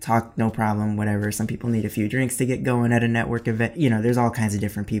and talk, no problem, whatever. Some people need a few drinks to get going at a network event. You know, there's all kinds of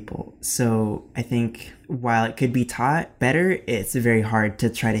different people. So I think while it could be taught better, it's very hard to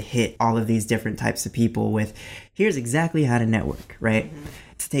try to hit all of these different types of people with, here's exactly how to network, right? Mm-hmm.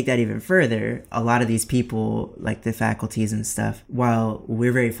 To take that even further, a lot of these people, like the faculties and stuff, while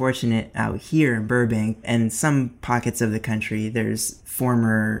we're very fortunate out here in Burbank and some pockets of the country, there's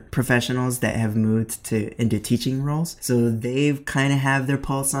former professionals that have moved into teaching roles. So they've kind of have their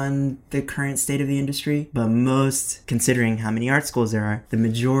pulse on the current state of the industry. But most, considering how many art schools there are, the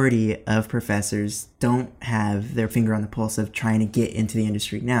majority of professors don't have their finger on the pulse of trying to get into the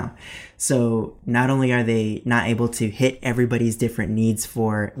industry now. So not only are they not able to hit everybody's different needs for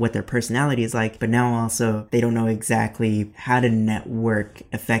or what their personality is like, but now also they don't know exactly how to network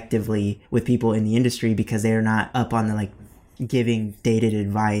effectively with people in the industry because they're not up on the like giving dated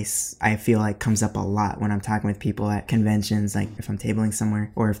advice. I feel like comes up a lot when I'm talking with people at conventions, like if I'm tabling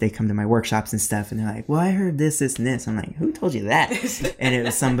somewhere or if they come to my workshops and stuff and they're like, well, I heard this and this. I'm like, who told you that? And it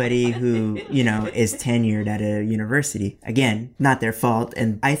was somebody who, you know, is tenured at a university. Again, not their fault.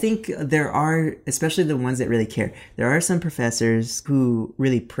 And I think there are, especially the ones that really care, there are some professors who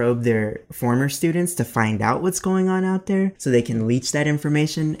really probe their former students to find out what's going on out there so they can leach that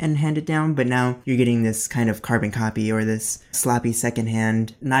information and hand it down. But now you're getting this kind of carbon copy or this sloppy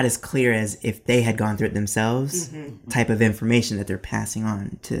secondhand, not as clear as if they had gone through it themselves type of information that they're passing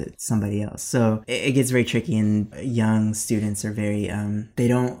on to somebody else. So it gets very tricky, and young students are very, they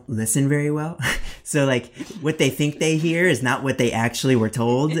don't listen very well. So like what they think they hear is not what they actually were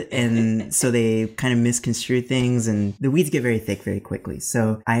told. And so they kind of misconstrue things and the weeds get very thick very quickly.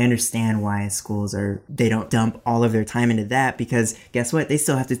 So I understand why schools they don't dump all of their time into that, because guess what? They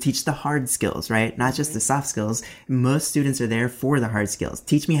still have to teach the hard skills, right? Not just the soft skills. Most students are there for the hard skills.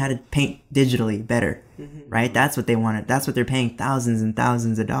 Teach me how to paint digitally better, right? That's what they wanted. That's what they're paying thousands and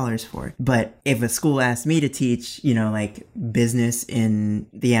thousands of dollars for. But if a school asked me to teach, you know, like business in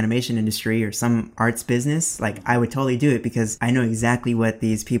the animation industry or some arts business, like I would totally do it because I know exactly what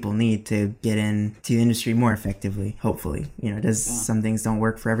these people need to get into the industry more effectively, hopefully. You know, some things don't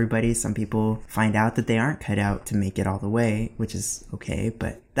work for everybody. Some people find out that they aren't cut out to make it all the way, which is okay.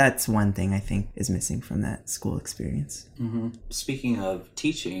 But that's one thing I think is missing from that school experience. Speaking of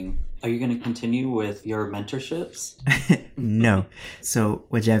teaching, are you going to continue with your mentorships? No. So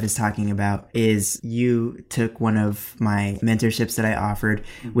what Jeff is talking about is you took one of my mentorships that I offered,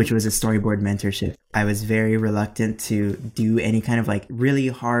 which was a storyboard mentorship. I was very reluctant to do any kind of like really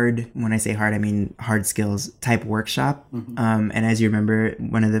hard, when I say hard, I mean hard skills type workshop. And as you remember,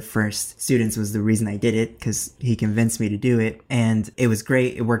 one of the first students was the reason I did it because he convinced me to do it. And it was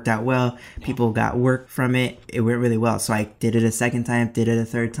great. It worked out well. People got work from it. It went really well. So I did it a second time, did it a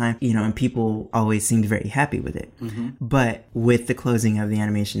third time, you know, and people always seemed very happy with it. But with the closing of the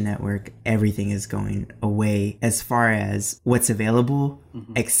animation network, everything is going away as far as what's available,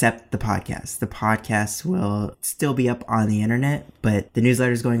 except the podcast. The podcast will still be up on the internet, but the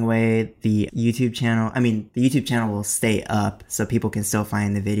newsletter is going away. The YouTube channel will stay up so people can still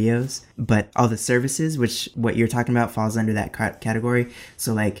find the videos, but all the services, which what you're talking about falls under that category.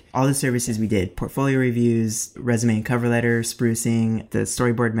 So like all the services we did, portfolio reviews, resume and cover letter, sprucing, the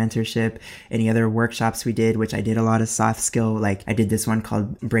storyboard mentorship, any other workshops we did, which I did a lot of soft skill. Like I did this one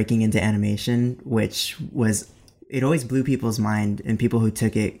called Breaking into Animation, which was, it always blew people's mind, and people who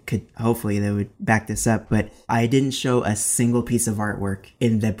took it could, hopefully they would back this up, but I didn't show a single piece of artwork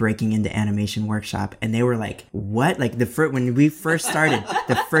in the Breaking into Animation workshop. And they were like, what? Like when we first started,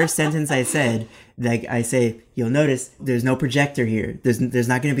 the first sentence I said, like I say, you'll notice there's no projector here. There's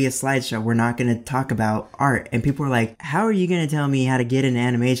not going to be a slideshow. We're not going to talk about art. And people were like, how are you going to tell me how to get into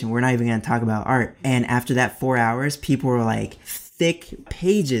animation? We're not even going to talk about art. And after that 4 hours, people were like, thick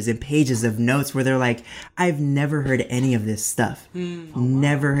pages and pages of notes where they're like, I've never heard any of this stuff.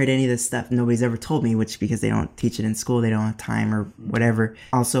 Never heard any of this stuff. Nobody's ever told me, which because they don't teach it in school, they don't have time or whatever.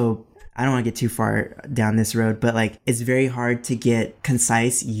 Also, I don't want to get too far down this road, but like it's very hard to get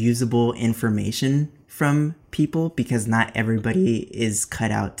concise, usable information from people because not everybody is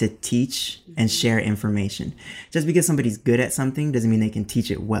cut out to teach and share information. Just because somebody's good at something doesn't mean they can teach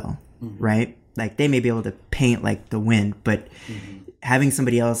it well, right? Like they may be able to paint like the wind, but having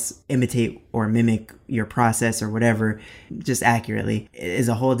somebody else imitate or mimic your process or whatever just accurately is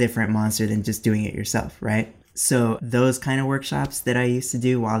a whole different monster than just doing it yourself, right? So those kind of workshops that I used to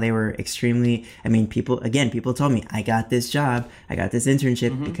do while they were extremely, I mean, people told me, I got this job, I got this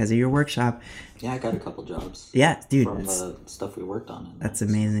internship because of your workshop. Yeah, I got a couple jobs. Yeah, dude. From the stuff we worked on. That's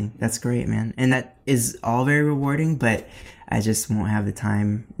amazing. That's great, man. And that is all very rewarding, but I just won't have the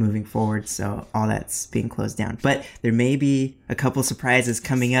time moving forward, so all that's being closed down. But there may be a couple surprises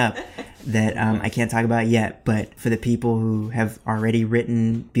coming up that I can't talk about yet, but for the people who have already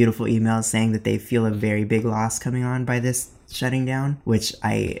written beautiful emails saying that they feel a very big loss coming on by this shutting down, which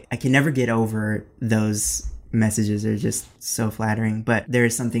I can never get over. Those messages are just so flattering, but there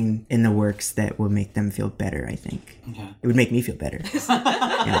is something in the works that will make them feel better, I think. Okay. It would make me feel better.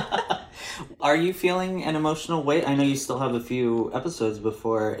 Yeah. Are you feeling an emotional weight? I know you still have a few episodes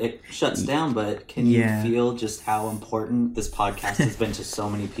before it shuts down, but can you feel just how important this podcast has been to so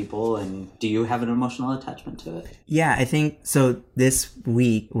many people? And do you have an emotional attachment to it? Yeah, I think so. This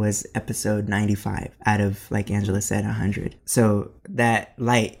week was episode 95 out of, like Angela said, 100. So that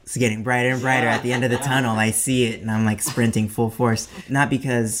light's getting brighter and brighter at the end of the tunnel. I see it and I'm like sprinting full force. Not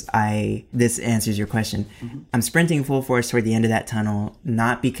because this answers your question. Mm-hmm. I'm sprinting full force toward the end of that tunnel,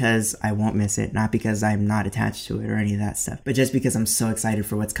 not because I won't miss it, not because I'm not attached to it or any of that stuff, but just because I'm so excited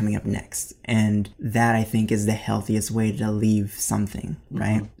for what's coming up next. And that, I think, is the healthiest way to leave something,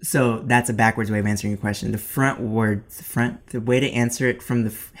 right? Mm-hmm. So that's a backwards way of answering your question. The way to answer it from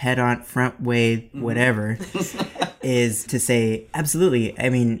the head on, front way, whatever, is to say, absolutely. I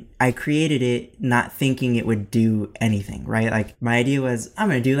mean, I created it not thinking it would do anything, right? Like, my idea was, I'm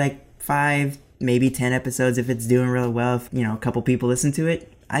going to do like 5, maybe 10 episodes if it's doing really well. If, a couple people listen to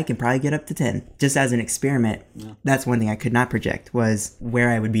it, I can probably get up to 10 just as an experiment. Yeah. That's one thing I could not project, was where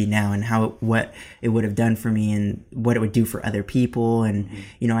I would be now and what it would have done for me and what it would do for other people. And,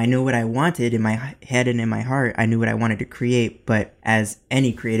 I knew what I wanted in my head and in my heart. I knew what I wanted to create. But as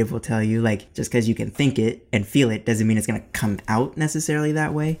any creative will tell you, like, just because you can think it and feel it doesn't mean it's going to come out necessarily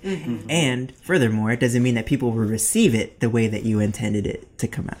that way. Mm-hmm. And furthermore, it doesn't mean that people will receive it the way that you intended it to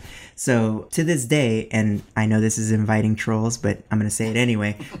come out. So to this day, and I know this is inviting trolls, but I'm going to say it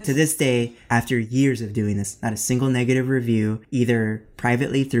anyway. To this day, after years of doing this, not a single negative review, either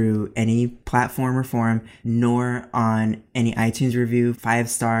privately through any platform or forum, nor on any iTunes review, 5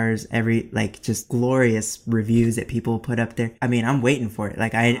 stars, just glorious reviews that people put up there. I mean, I'm waiting for it.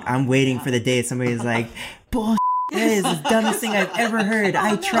 Like, I'm waiting for the day somebody's like, bullshit, that is the dumbest thing I've ever heard.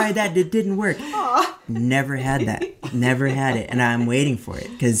 I tried that, it didn't work. Never had that. Never had it. And I'm waiting for it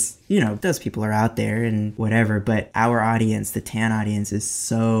because, those people are out there and whatever. But our audience, the TAN audience, is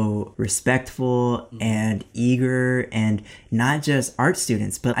so respectful and eager, and not just art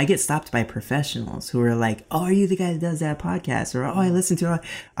students, but I get stopped by professionals who are like, oh, are you the guy that does that podcast? Or, oh, I listen to it.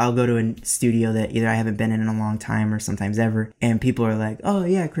 I'll go to a studio that either I haven't been in a long time or sometimes ever. And people are like, oh,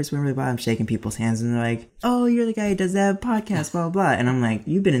 yeah, Kris Wimberly. I'm shaking people's hands. And they're like, oh, you're the guy who does that podcast, blah, blah, blah. And I'm like,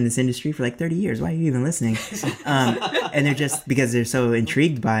 you've been in this industry for like 30 years. Why are you even listening? And they're just, because they're so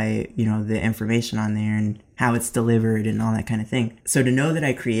intrigued by, the information on there and how it's delivered and all that kind of thing. So to know that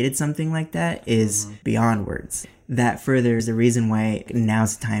I created something like that is beyond words. That furthers the reason why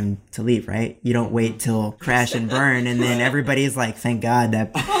now's the time to leave, right? You don't wait till crash and burn and then everybody's like, thank God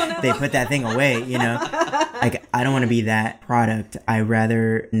that they put that thing away, Like, I don't want to be that product. I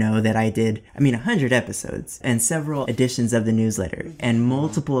rather know that I did, 100 episodes and several editions of the newsletter and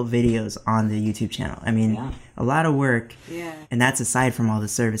multiple videos on the YouTube channel. A lot of work. Yeah. And that's aside from all the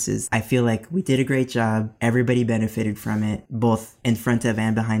services. I feel like we did a great job. Everybody benefited from it, both in front of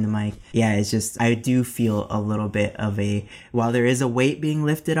and behind the mic. Yeah, it's just, I do feel a little bit of while there is a weight being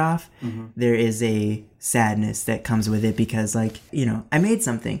lifted off, there is a sadness that comes with it because, I made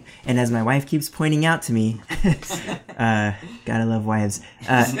something. And as my wife keeps pointing out to me, gotta love wives,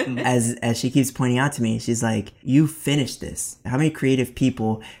 as she keeps pointing out to me, she's like, you finished this. How many creative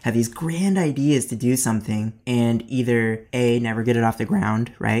people have these grand ideas to do something and either A, never get it off the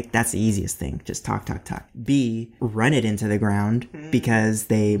ground, right? That's the easiest thing. Just talk. B, run it into the ground because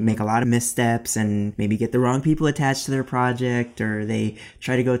they make a lot of missteps and maybe get the wrong people attached to their project, or they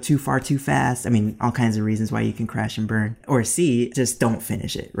try to go too far too fast. All kinds of reasons why you can crash and burn. Or C, just don't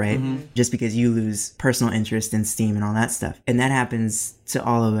finish it, right? Just because you lose personal interest and steam and all that stuff. And that happens to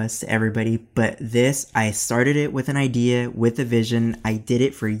all of us, to everybody. But this, I started it with an idea, with a vision. I did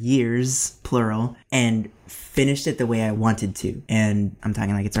it for years, plural, and finished it the way I wanted to. And I'm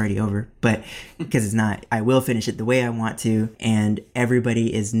talking like it's already over, but because it's not, I will finish it the way I want to. And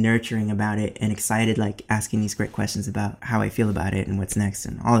everybody is nurturing about it and excited, like asking these great questions about how I feel about it and what's next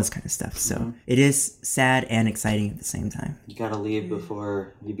and all this kind of stuff. So it is sad and exciting at the same time. You gotta leave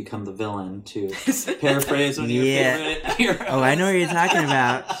before you become the villain, to paraphrase one of your favorite heroes. Oh, I know what you're talking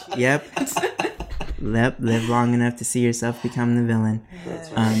about. Yep. Live long enough to see yourself become the villain.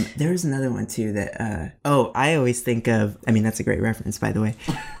 There was another one too that I always think of, that's a great reference, by the way.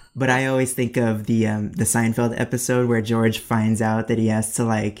 But I always think of the Seinfeld episode where George finds out that he has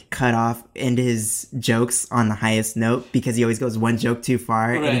to cut off into his jokes on the highest note because he always goes one joke too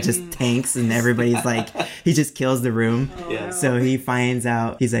far and he just tanks and everybody's he just kills the room. So he finds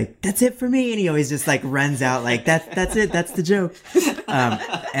out, he's like, that's it for me, and he always just runs out that's it, that's the joke.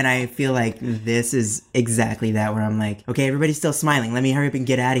 And I feel like this is exactly that, where I'm like, okay, everybody's still smiling, let me hurry up and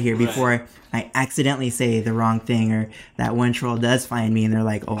get out of here before I accidentally say the wrong thing, or that one troll does find me and they're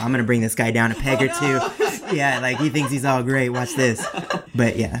like, oh, I'm gonna bring this guy down a peg or two. Yeah, like he thinks he's all great. Watch this.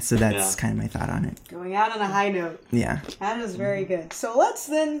 But yeah, so that's kind of my thought on it. Going out on a high note. Yeah. That is very good. So let's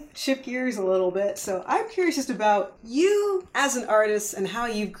then shift gears a little bit. So I'm curious just about you as an artist and how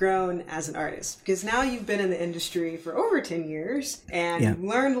you've grown as an artist. Because now you've been in the industry for over 10 years and you've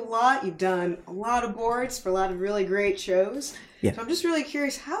learned a lot. You've done a lot of boards for a lot of really great shows. Yeah. So I'm just really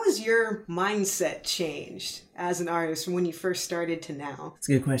curious, how has your mindset changed as an artist from when you first started to now? That's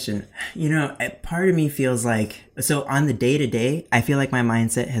a good question. You know, part of me feels like, so on the day-to-day, I feel like my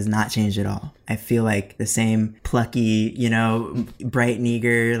mindset has not changed at all. I feel like the same plucky, you know, bright and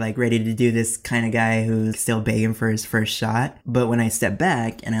eager, like ready to do this kind of guy who's still begging for his first shot. But when I step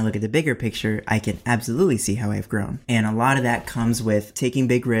back and I look at the bigger picture, I can absolutely see how I've grown. And a lot of that comes with taking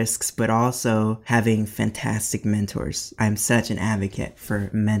big risks, but also having fantastic mentors. I'm such an advocate for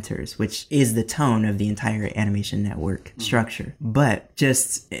mentors, which is the tone of the entire animation network structure. But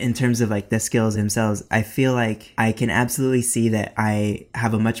just in terms of like the skills themselves, I feel like I can absolutely see that I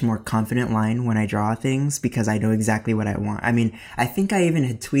have a much more confident line when I draw things because I know exactly what I want. I mean, I think I even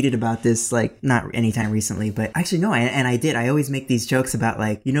had tweeted about this, like not anytime recently, but actually no, I did. I always make these jokes about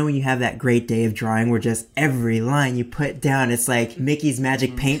like, you know, when you have that great day of drawing where just every line you put down, it's like Mickey's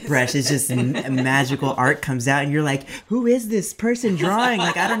magic paintbrush. It's just magical art comes out and you're like, who is this person drawing?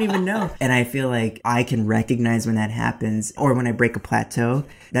 Like, I don't even know. And I feel like I can recognize when that happens or when I break a plateau.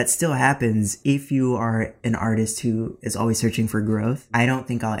 That still happens if you are an artist who is always searching for growth. I don't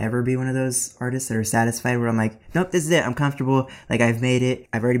think I'll ever be one of those artists that are satisfied where I'm like, nope, this is it. I'm comfortable. Like, I've made it.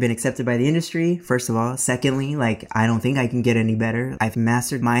 I've already been accepted by the industry, first of all. Secondly, like, I don't think I can get any better. I've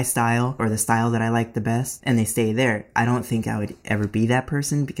mastered my style or the style that I like the best, and they stay there. I don't think I would ever be that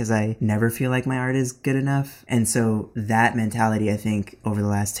person because I never feel like my art is good enough. And so that mentality, I think, over the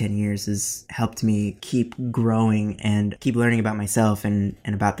last 10 years has helped me keep growing and keep learning about myself and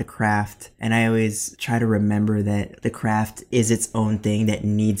about the craft. And I always try to remember that the craft is its own thing that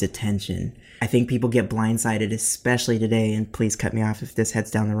needs attention. I think people get blindsided, especially today, and please cut me off if this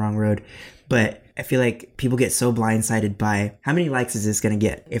heads down the wrong road, but I feel like people get so blindsided by how many likes is this going to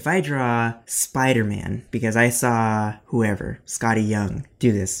get? If I draw Spider-Man because I saw whoever, Scotty Young,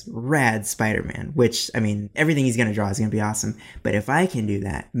 do this rad Spider-Man, which, I mean, everything he's going to draw is going to be awesome. But if I can do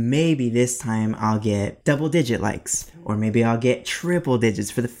that, maybe this time I'll get double-digit likes, or maybe I'll get triple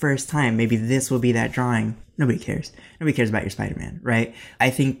digits for the first time. Maybe this will be that drawing. Nobody cares. Nobody cares about your Spider-Man, right? I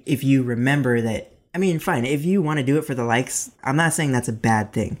think if you remember that, I mean, fine, if you want to do it for the likes, I'm not saying that's a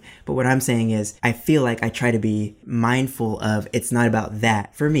bad thing. But what I'm saying is I feel like I try to be mindful of it's not about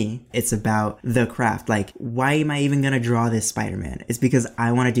that. For me, it's about the craft. Like, why am I even going to draw this Spider-Man? It's because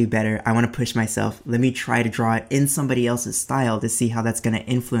I want to do better. I want to push myself. Let me try to draw it in somebody else's style to see how that's going to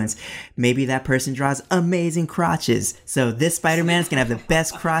influence. Maybe that person draws amazing crotches. So this Spider-Man is going to have the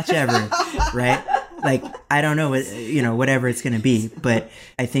best crotch ever, right? Like, I don't know, you know, whatever it's going to be. But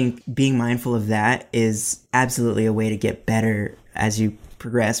I think being mindful of that is absolutely a way to get better as you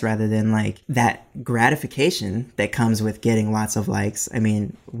progress rather than like that gratification that comes with getting lots of likes. I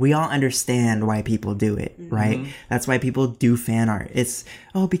mean, we all understand why people do it, right? Mm-hmm. That's why people do fan art. It's,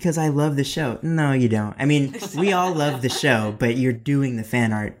 oh, because I love the show. No, you don't. I mean, we all love the show, but you're doing the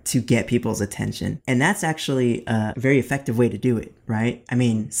fan art to get people's attention. And that's actually a very effective way to do it, right? I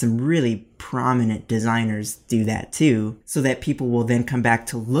mean, some really prominent designers do that too, so that people will then come back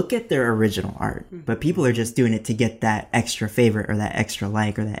to look at their original art. But people are just doing it to get that extra favorite or that extra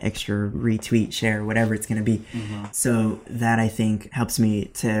like or that extra retweet, share, whatever it's going to be. Mm-hmm. So that, I think, helps me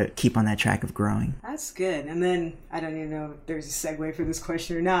to keep on that track of growing. That's good. And then, I don't even know if there's a segue for this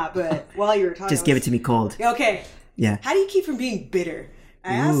question or not, but while you were talking... Just give it to me cold. Okay. Yeah. How do you keep from being bitter?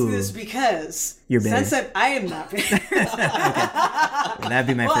 I ask this because you're bitter. Since I am not bitter. Okay. Well, that'd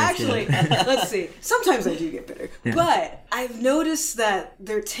be my well, first. Well, actually, let's see. Sometimes I do get bitter. Yeah. But I've noticed that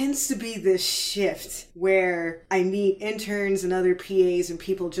there tends to be this shift where I meet interns and other PAs and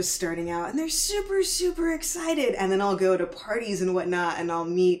people just starting out and they're super, super excited. And then I'll go to parties and whatnot and I'll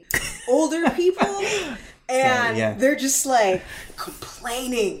meet older people. And they're just like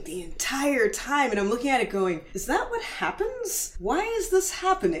complaining the entire time. And I'm looking at it going, is that what happens? Why is this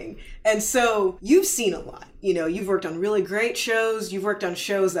happening? And so you've seen a lot. You know, you've worked on really great shows. You've worked on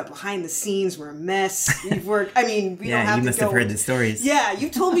shows that behind the scenes were a mess. You've worked, I mean, we don't have to go. Yeah, you must have heard the stories. Yeah,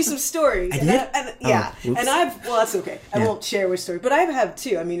 you've told me some stories. I did? And I've, well, that's okay. I won't share which story, but I have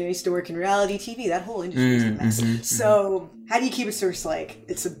too. I mean, I used to work in reality TV. That whole industry is a mess. So how do you keep it sort of like,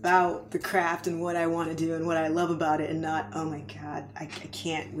 it's about the craft and what I want to do and what I love about it and not, oh my God, I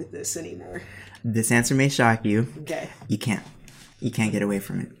can't with this anymore? This answer may shock you. Okay. You can't. You can't get away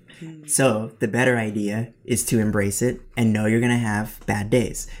from it. So the better idea is to embrace it and know you're going to have bad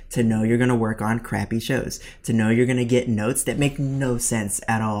days, to know you're going to work on crappy shows, to know you're going to get notes that make no sense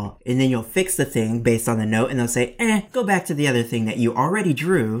at all. And then you'll fix the thing based on the note and they'll say, go back to the other thing that you already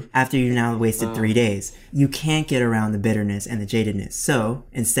drew after you now wasted 3 days. You can't get around the bitterness and the jadedness. So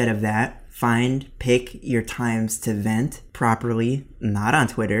instead of that, pick your times to vent properly, not on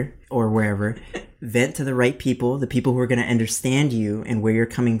Twitter or wherever. Vent to the right people, the people who are going to understand you and where you're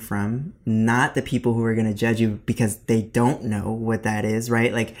coming from, not the people who are going to judge you because they don't know what that is,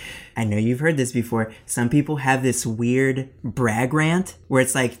 right? Like, I know you've heard this before. Some people have this weird brag rant where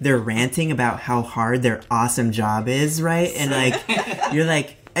it's like they're ranting about how hard their awesome job is, right? And like, you're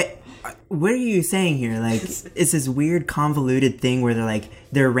like, what are you saying here? Like, it's this weird convoluted thing where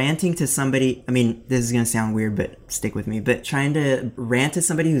they're ranting to somebody. I mean, this is going to sound weird, but stick with me. But trying to rant to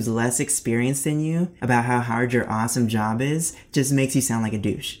somebody who's less experienced than you about how hard your awesome job is just makes you sound like a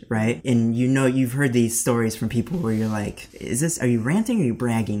douche, right? And you've heard these stories from people where you're like, are you ranting or are you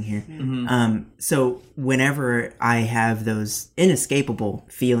bragging here? Mm-hmm. So whenever I have those inescapable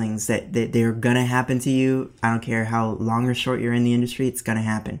feelings that they're going to happen to you, I don't care how long or short you're in the industry, it's going to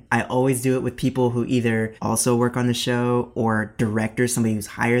happen. I always do it with people who either also work on the show or directors, somebody who's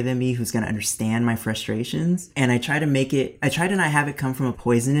higher than me, who's going to understand my frustrations. And I try to not have it come from a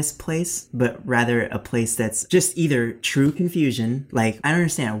poisonous place, but rather a place that's just either true confusion. Like, I don't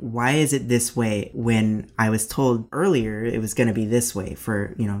understand. Why is it this way when I was told earlier it was going to be this way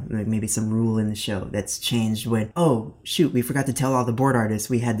for, maybe some rule in the show that's changed when, oh, shoot, we forgot to tell all the board artists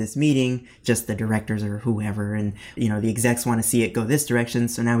we had this meeting, just the directors or whoever. And, the execs want to see it go this direction.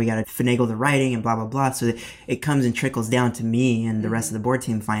 So now we got to finagle the writing and blah, blah, blah. So that it comes and trickles down to me and the rest of the board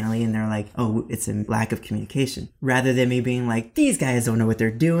team finally. And they're like, oh, it's a lack of communication. Rather than me being like, these guys don't know what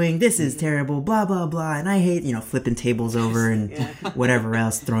they're doing. This is terrible, blah, blah, blah. And I hate, flipping tables over and whatever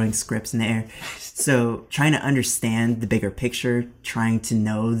else, throwing scripts in the air. So trying to understand the bigger picture, trying to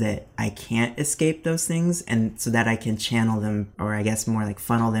know that I can't escape those things and so that I can channel them, or I guess more like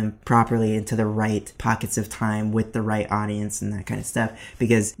funnel them properly into the right pockets of time with the right audience and that kind of stuff.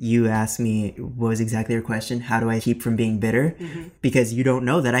 Because you asked me, what was exactly your question? How do I keep from being bitter? Mm-hmm. Because you don't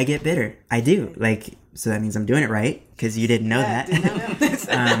know that I get bitter. I do. So that means I'm doing it right because you didn't know that.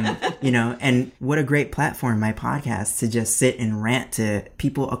 Didn't know. And what a great platform, my podcast, to just sit and rant to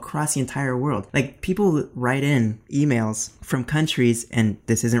people across the entire world. Like, people write in emails from countries, and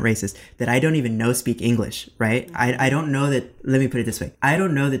this isn't racist, that I don't even know speak English, right? I don't know that, let me put it this way. I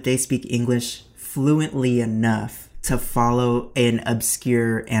don't know that they speak English fluently enough to follow an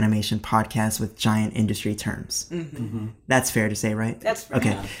obscure animation podcast with giant industry terms. Mm-hmm. Mm-hmm. That's fair to say, right? That's fair. Okay.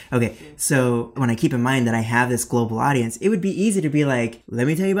 Yeah. Okay. So when I keep in mind that I have this global audience, it would be easy to be like, let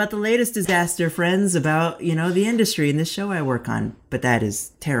me tell you about the latest disaster, friends, about, the industry and this show I work on. But that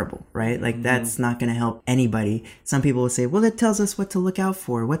is terrible, right? Like, that's not going to help anybody. Some people will say, well, that tells us what to look out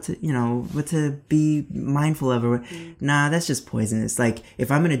for, what to be mindful of. Or nah, that's just poisonous. Like, if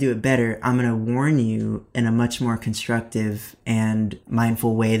I'm going to do it better, I'm going to warn you in a much more constructive and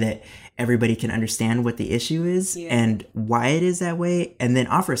mindful way that everybody can understand what the issue is and why it is that way, and then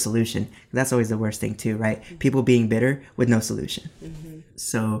offer a solution. That's always the worst thing too, right? Mm-hmm. People being bitter with no solution. Mm-hmm.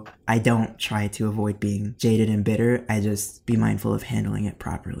 So I don't try to avoid being jaded and bitter. I just be mindful of handling it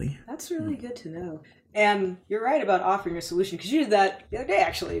properly. That's really good to know. And you're right about offering a solution, because you did that the other day,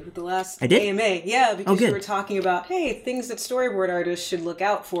 actually, with the last AMA. Yeah, because you were talking about, hey, things that storyboard artists should look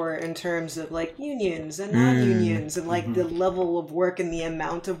out for in terms of, like, unions and non-unions and, like, the level of work and the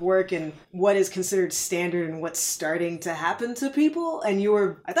amount of work and what is considered standard and what's starting to happen to people. And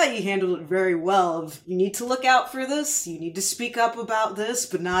I thought you handled it very well of, you need to look out for this, you need to speak up about this,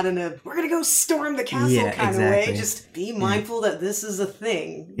 but not in a, we're going to go storm the castle kind of way. Just be mindful that this is a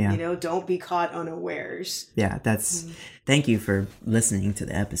thing. Yeah. Don't be caught unaware. Yeah, that's thank you for listening to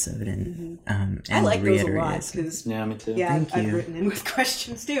the episode and I like those a lot because me too. Yeah, I've written in with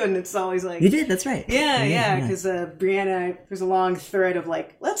questions too, and it's always like you did. That's right. Yeah, because Brianna, there's a long thread of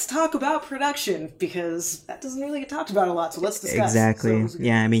like, let's talk about production because that doesn't really get talked about a lot. So let's discuss. Exactly. So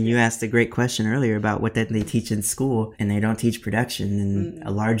I mean, you asked a great question earlier about what they teach in school, and they don't teach production,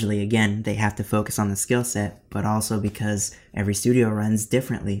 and largely, again, they have to focus on the skill set, but also because every studio runs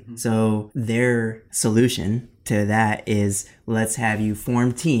differently. So their solution to that is, let's have you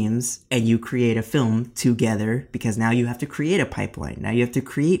form teams and you create a film together, because now you have to create a pipeline. Now you have to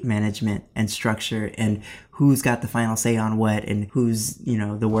create management and structure and who's got the final say on what and who's,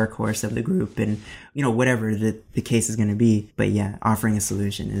 the workhorse of the group and, whatever the case is going to be. But yeah, offering a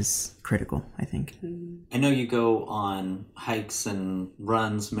solution is critical, I think. I know you go on hikes and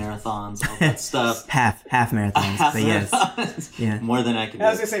runs, marathons, all that stuff. half marathons, but yes. Yeah. More than I can do.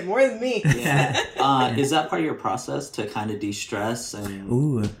 I was going to say, more than me. Yeah. Is that part of your process to kind of de-stress?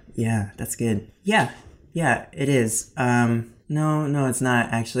 Ooh, yeah, that's good. Yeah, it is. No, it's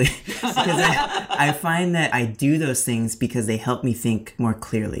not actually. Because I find that I do those things because they help me think more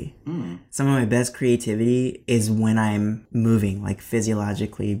clearly. Some of my best creativity is when I'm moving, like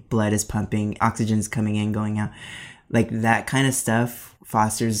physiologically, blood is pumping, oxygen's coming in, going out. Like that kind of stuff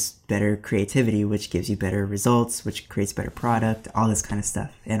fosters better creativity, which gives you better results, which creates better product, all this kind of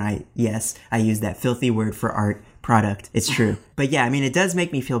stuff. And I use that filthy word for art, product. It's true. But yeah, I mean, it does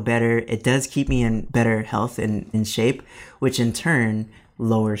make me feel better. It does keep me in better health and in shape, which in turn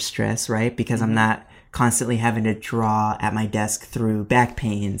lowers stress, right? Because I'm not constantly having to draw at my desk through back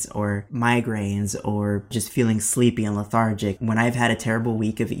pains or migraines or just feeling sleepy and lethargic. When I've had a terrible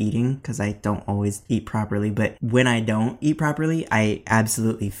week of eating, because I don't always eat properly, but when I don't eat properly, I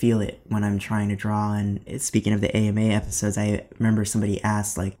absolutely feel it when I'm trying to draw. And speaking of the AMA episodes, I remember somebody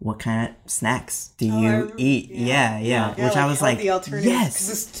asked, like, what kind of snacks do you eat? Yeah. Which I was like, yes. Because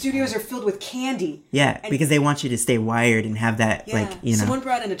the studios are filled with candy. Yeah, because they want you to stay wired and have that, Someone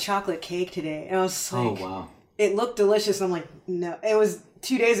brought in a chocolate cake today, and I was like, oh, wow. It looked delicious, and I'm like, no. It was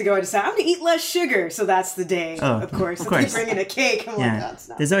 2 days ago I decided I'm going to eat less sugar, so that's the day, of course. If they bring in a cake, I'm like, that's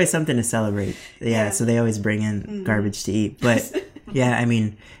not. There's always something to celebrate. Yeah, so they always bring in garbage to eat. But, yeah, I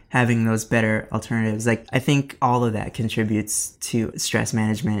mean, having those better alternatives, like, I think all of that contributes to stress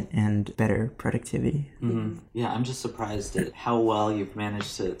management and better productivity. Yeah, I'm just surprised at how well you've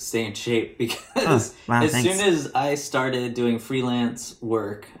managed to stay in shape because thanks. Soon as I started doing freelance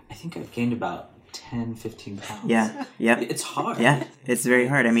work, I think I've gained about 10, 15 pounds. Yeah. It's hard. Yeah, it's very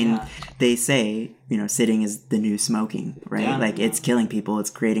hard. I mean, they say, sitting is the new smoking, right? Yeah, like, it's killing people. It's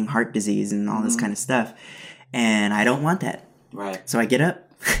creating heart disease and all this kind of stuff. And I don't want that. Right. So I get up.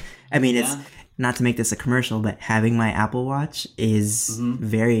 I mean, it's not to make this a commercial, but having my Apple Watch is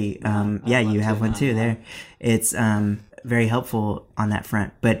very, you have one too there. It's very helpful on that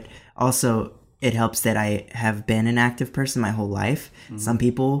front. But also, it helps that I have been an active person my whole life. Some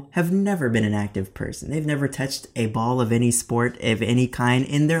people have never been an active person. They've never touched a ball of any sport of any kind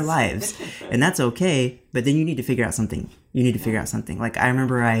in their lives. And that's okay, but then you need to figure out something. Like, I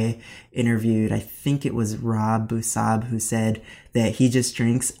remember I interviewed, I think it was Rob Busab, who said that he just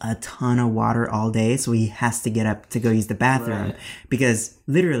drinks a ton of water all day, so he has to get up to go use the bathroom. Right. Because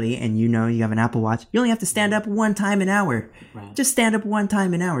literally, and you have an Apple Watch, you only have to stand up one time an hour. Right. Just stand up one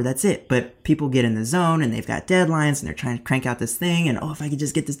time an hour, that's it. But people get in the zone, and they've got deadlines, and they're trying to crank out this thing, and if I could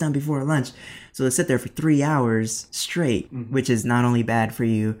just get this done before lunch. So they sit there for 3 hours straight, which is not only bad for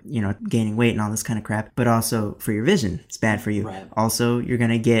you, gaining weight and all this kind of crap, but also for your vision. It's bad for you. Right. Also, you're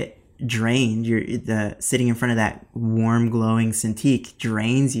going to get drained. The sitting in front of that warm, glowing Cintiq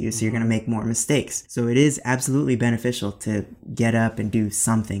drains you, so you're going to make more mistakes. So it is absolutely beneficial to get up and do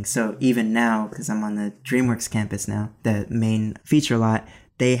something. So even now, because I'm on the DreamWorks campus now, the main feature lot,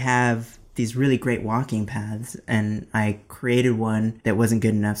 they have these really great walking paths, and I created one that wasn't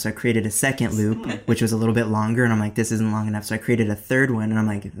good enough, so I created a second loop, which was a little bit longer, and I'm like, this isn't long enough, so I created a third one, and I'm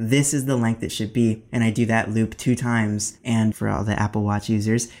like, this is the length it should be, and I do that loop 2 times, and for all the Apple Watch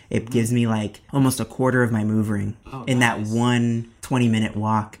users, it gives me like almost a quarter of my move ring in that one 20-minute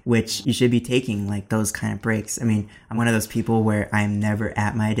walk, which you should be taking like those kind of breaks. I mean, I'm one of those people where I'm never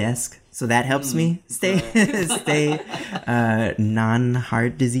at my desk, so that helps me stay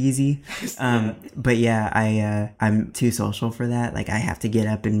non-heart diseasey. But yeah, I'm too social for that. Like, I have to get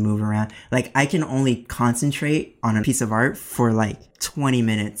up and move around. Like, I can only concentrate on a piece of art for like 20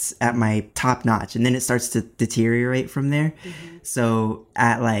 minutes at my top notch, and then it starts to deteriorate from there. So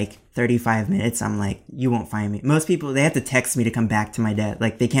at like 35 minutes, I'm like, you won't find me. Most people, they have to text me to come back to my desk.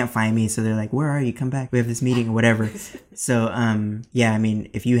 Like, they can't find me, so they're like, where are you? Come back. We have this meeting or whatever. So, I mean,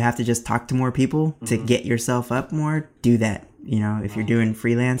 if you have to just talk to more people to get yourself up more, do that. If you're doing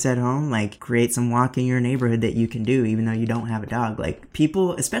freelance at home, like, create some walk in your neighborhood that you can do, even though you don't have a dog. Like,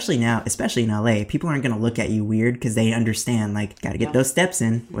 people, especially now, especially in LA, people aren't going to look at you weird because they understand, like, got to get those steps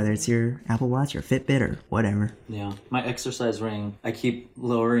in, whether it's your Apple Watch or Fitbit or whatever. Yeah. My exercise ring, I keep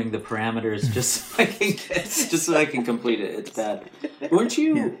lowering the parameters just so I can complete it. It's bad. Weren't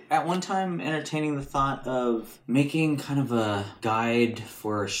you at one time entertaining the thought of making kind of a guide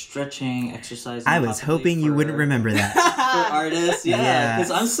for stretching, exercising? I was hoping you wouldn't remember that. For artists,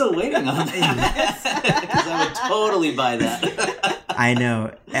 because I'm still waiting on that. Because I would totally buy that. I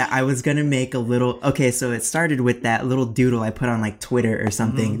know. I was going to make a little... Okay, so it started with that little doodle I put on like Twitter or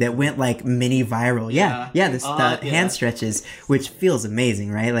something that went like mini viral. Yeah, the hand stretches, which feels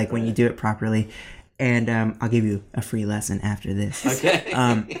amazing, right? Like when you do it properly. And I'll give you a free lesson after this.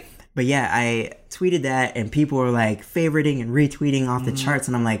 Okay. But yeah, I tweeted that and people were like favoriting and retweeting off the charts.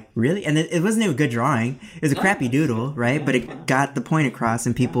 And I'm like, really? And it wasn't even a good drawing. It was a crappy doodle, right? But it got the point across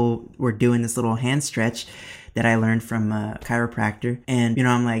and people were doing this little hand stretch that I learned from a chiropractor. And, you know,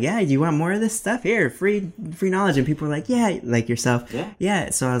 I'm like, yeah, do you want more of this stuff? Here, free knowledge. And people are like, yeah, like yourself. Yeah.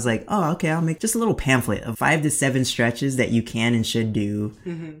 So I was like, oh, okay, I'll make just a little pamphlet of 5 to 7 stretches that you can and should do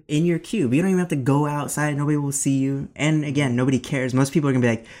in your cube. You don't even have to go outside. Nobody will see you. And again, nobody cares. Most people are going to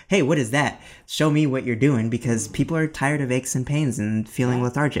be like, hey, what is that? Show me what you're doing, because people are tired of aches and pains and feeling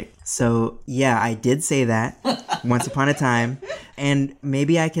lethargic. So yeah, I did say that once upon a time. And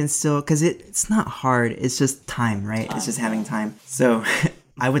maybe I can still, because it's not hard. It's just time, right? It's just having time. So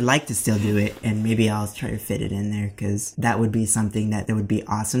I would like to still do it, and maybe I'll try to fit it in there, because that would be something that would be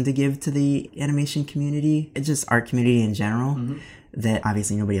awesome to give to the animation community. It's just art community in general. That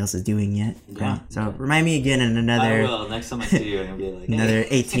obviously nobody else is doing yet. Right? So remind me again in another... I will. Next time I see you, I'm going to be like... Another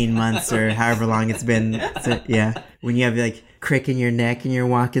 18 months or however long it's been. So, yeah. When you have like crick in your neck and you're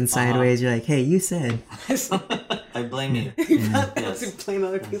walking sideways, you're like, hey, you said... I blame you. To blame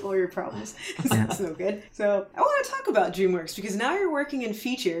other people or your problems. That's no good. So I want to talk about DreamWorks, because now you're working in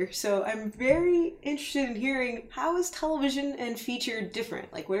feature. So I'm very interested in hearing, how is television and feature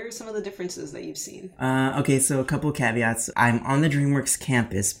different? Like, what are some of the differences that you've seen? Okay, so a couple of caveats. I'm on the DreamWorks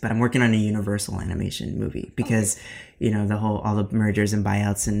campus, but I'm working on a Universal animation movie because... You know, all the mergers and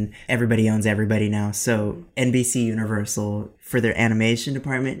buyouts, and everybody owns everybody now. So NBC Universal, for their animation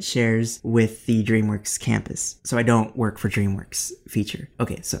department, shares with the DreamWorks campus. So I don't work for DreamWorks feature.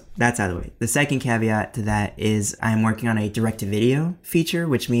 Okay, so that's out of the way. The second caveat to that is I'm working on a direct-to-video feature,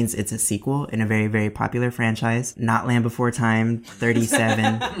 which means it's a sequel in a very, very popular franchise. Not Land Before Time,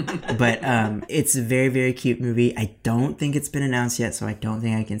 37. But it's a very, very cute movie. I don't think it's been announced yet, so I don't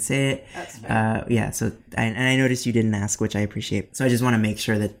think I can say it. That's fair. Yeah, so I noticed you didn't ask, which I appreciate. So I just want to make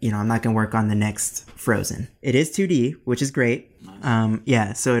sure that, you know, I'm not going to work on the next Frozen. It is 2D, which is great.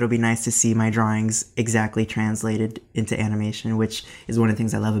 Yeah, so it'll be nice to see my drawings exactly translated into animation, which is one of the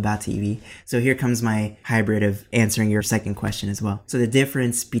things I love about TV. So here comes my hybrid of answering your second question as well. So the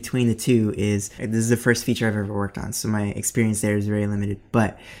difference between the two is, this is the first feature I've ever worked on, so my experience there is very limited,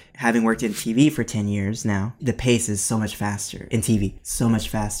 but having worked in TV for 10 years now, the pace is so much faster in TV, so much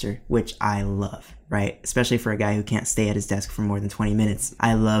faster, which I love, right? Especially for a guy who can't stay at his desk for more than 20 minutes.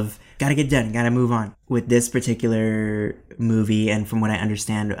 I love, gotta get done, gotta move on. With this particular movie, and from what I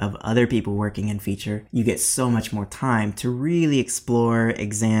understand of other people working in feature, you get so much more time to really explore,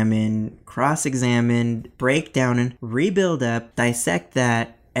 examine, cross-examine, break down, and rebuild up, dissect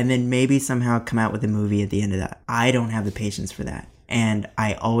that, and then maybe somehow come out with a movie at the end of that. I don't have the patience for that. And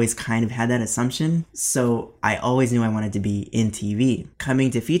I always kind of had that assumption. So I always knew I wanted to be in TV.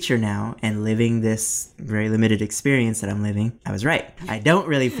 Coming to feature now and living this very limited experience that I'm living, I was right. I don't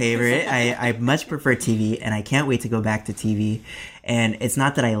really favor it. I much prefer TV, and I can't wait to go back to TV. And it's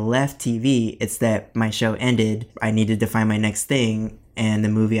not that I left TV, it's that my show ended. I needed to find my next thing. And the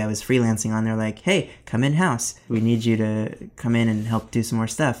movie I was freelancing on, they're like, hey, come in-house. We need you to come in and help do some more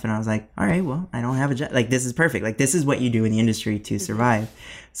stuff. And I was like, all right, well, I don't have a job. Like, this is perfect. Like, this is what you do in the industry to survive.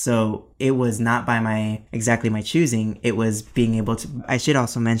 So it was not by exactly my choosing. It was being able to... I should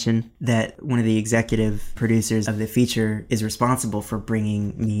also mention that one of the executive producers of the feature is responsible for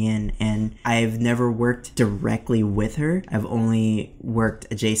bringing me in. And I've never worked directly with her. I've only worked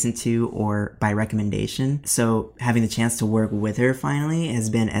adjacent to or by recommendation. So having the chance to work with her finally has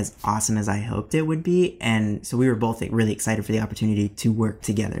been as awesome as I hoped it would be. And so we were both really excited for the opportunity to work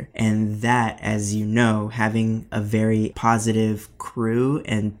together. And that, as you know, having a very positive crew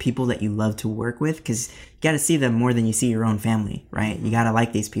and people that you love to work with, because you got to see them more than you see your own family, right? You got to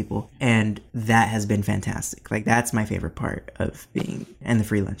like these people. And that has been fantastic. Like, that's my favorite part of being, and the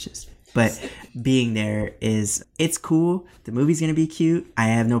free lunches. But being there it's cool. The movie's going to be cute. I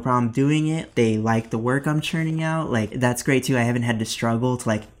have no problem doing it. They like the work I'm churning out. Like, that's great too. I haven't had to struggle to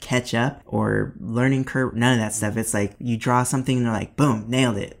like catch up or learning curve. None of that stuff. It's like you draw something and they're like, boom,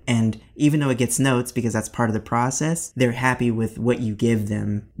 nailed it. And even though it gets notes because that's part of the process, they're happy with what you give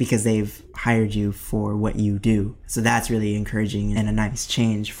them because they've hired you for what you do. So that's really encouraging and a nice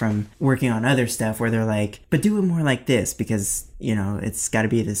change from working on other stuff where they're like, but do it more like this because, you know, it's got to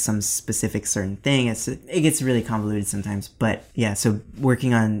be this some specific certain thing. It gets really convoluted sometimes. But yeah, so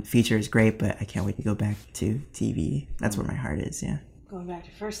working on feature is great, but I can't wait to go back to TV. That's where my heart is, yeah. Going back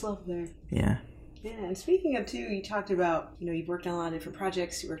to first love there. Yeah. Yeah, and speaking of too, you talked about, you've worked on a lot of different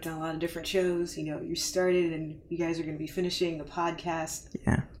projects, you worked on a lot of different shows, you started and you guys are going to be finishing the podcast.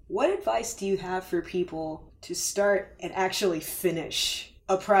 Yeah. What advice do you have for people to start and actually finish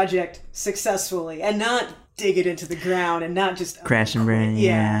a project successfully and not dig it into the ground and not just crash and burn?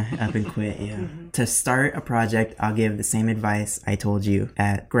 Yeah, up and quit. Yeah. Mm-hmm. To start a project, I'll give the same advice I told you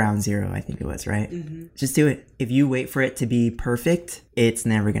at ground zero, I think it was, right? Mm-hmm. Just do it. If you wait for it to be perfect, it's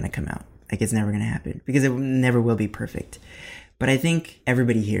never going to come out. Like, it's never going to happen because it never will be perfect. But I think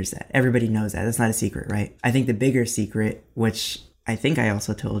everybody hears that. Everybody knows that. That's not a secret, right? I think the bigger secret, which I think I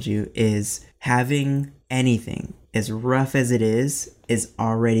also told you, is having anything, as rough as it is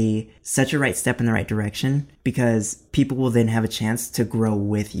already such a right step in the right direction, because people will then have a chance to grow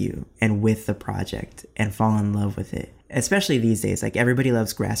with you and with the project and fall in love with it. Especially these days, like, everybody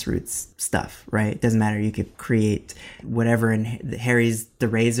loves grassroots stuff, right? It doesn't matter. You could create whatever. And Harry's the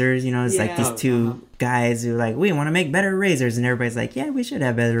Razors, it's like these two guys who are like, we want to make better razors. And everybody's like, yeah, we should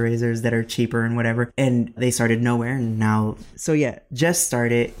have better razors that are cheaper and whatever. And they started nowhere. And now, so yeah, just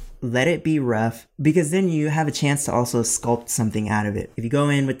start it. Let it be rough, because then you have a chance to also sculpt something out of it. If you go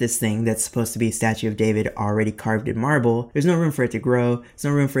in with this thing that's supposed to be a statue of David already carved in marble, there's no room for it to grow. There's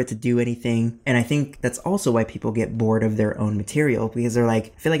no room for it to do anything. And I think that's also why people get bored of their own material, because they're like,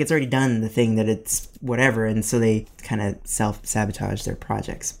 I feel like it's already done the thing that it's whatever. And so they kind of self-sabotage their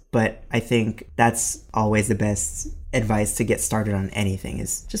projects. But I think that's always the best advice to get started on anything,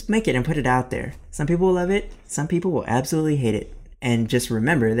 is just make it and put it out there. Some people will love it. Some people will absolutely hate it. And just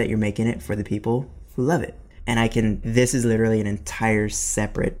remember that you're making it for the people who love it. And this is literally an entire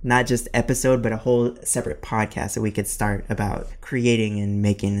separate, not just episode, but a whole separate podcast that we could start about creating and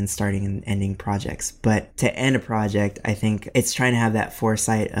making and starting and ending projects. But to end a project, I think it's trying to have that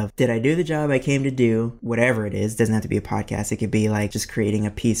foresight of, did I do the job I came to do? Whatever it is, doesn't have to be a podcast. It could be like just creating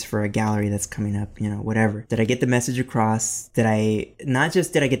a piece for a gallery that's coming up, whatever. Did I get the message across? Did I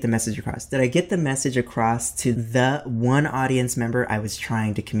get the message across? Did I get the message across to the one audience member I was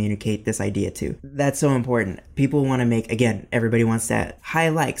trying to communicate this idea to? That's so important. People want to make, again, everybody wants that high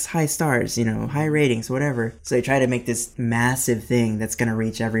likes, high stars, high ratings, whatever. So they try to make this massive thing that's going to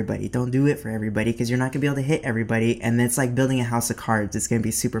reach everybody. Don't do it for everybody, because you're not going to be able to hit everybody. And it's like building a house of cards. It's going to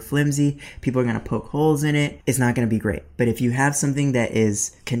be super flimsy. People are going to poke holes in it. It's not going to be great. But if you have something that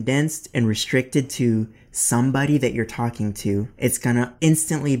is condensed and restricted to somebody that you're talking to, it's gonna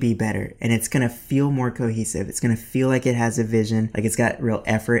instantly be better, and it's gonna feel more cohesive. It's gonna feel like it has a vision, like it's got real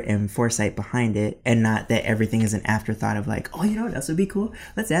effort and foresight behind it, and not that everything is an afterthought of like, oh, this would be cool,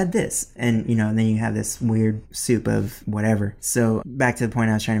 let's add this, and and then you have this weird soup of whatever. So back to the point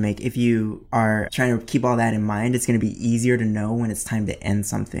I was trying to make, if you are trying to keep all that in mind, it's gonna be easier to know when it's time to end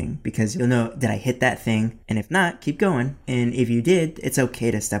something, because you'll know, did I hit that thing? And if not, keep going. And if you did, it's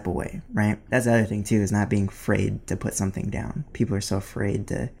okay to step away, right? That's the other thing too, is not being afraid to put something down. People are so afraid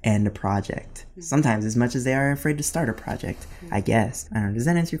to end a project. Sometimes as much as they are afraid to start a project, I guess. I don't know. Does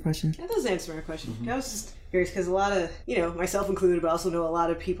that answer your question? That does answer my question. I was just curious, because a lot of, myself included, but I also know a lot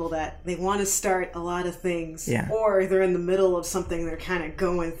of people that they want to start a lot of things, or they're in the middle of something they're kind of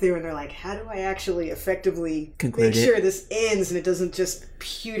going through, and they're like, how do I actually effectively make sure this ends and it doesn't just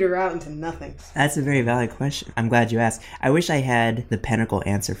pewter out into nothing? That's a very valid question. I'm glad you asked. I wish I had the pinnacle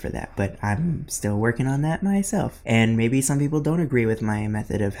answer for that, but I'm still working on that myself. And maybe some people don't agree with my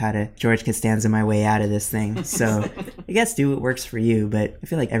method of how to George Costanza my way out of this thing. So I guess do what works for you, but I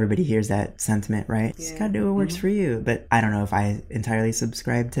feel like everybody hears that sentiment, right? Just gotta do what works for you. But I don't know if I entirely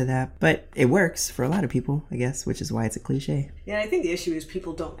subscribe to that, but it works for a lot of people, I guess, which is why it's a cliche. Yeah, I think the issue is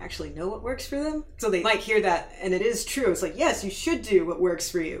people don't actually know what works for them. So they might hear that, and it is true. It's like, yes, you should do what works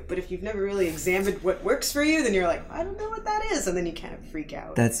for you. But if you've never really examined what works for you, then you're like, I don't know what that is. And then you kind of freak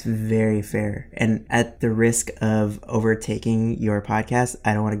out. That's very fair. And at the risk of overtaking your podcast,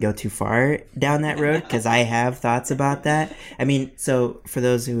 I don't want to go too far down that road, because I have thoughts about that. I mean, so for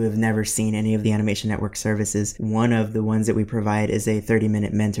those who have never seen any of the Animation Network services, one of the ones that we provide is a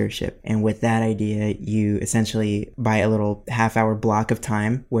 30-minute mentorship. And with that idea, you essentially buy a little half-hour block of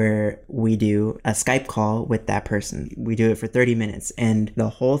time where we do a Skype call with that person. We do it for 30 minutes. And the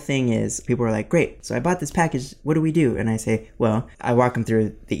whole thing is, people are like, great, so I bought this package. What do we do? And I say, well, I walk them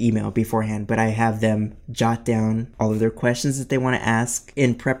through the email beforehand, but I have them jot down all of their questions that they want to ask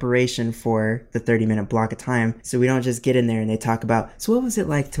in preparation for the 30-minute block of time. So we don't just get in there and they talk about, so what was it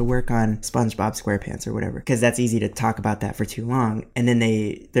like to work on SpongeBob SquarePants or whatever, because that's easy to talk about that for too long, and then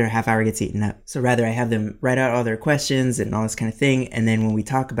their half hour gets eaten up. So rather I have them write out all their questions and all this kind of thing, and then when we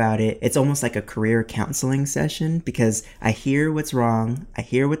talk about it, it's almost like a career counseling session, because I hear what's wrong, I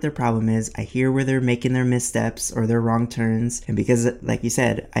hear what their problem is, I hear where they're making their missteps or their wrong turns, and because, like you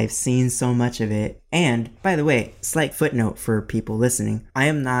said, I've seen so much of it. And by the way, slight footnote for people listening, I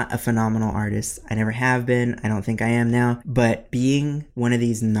am not a phenomenal artist. I never have been. I don't think I am now. But being one of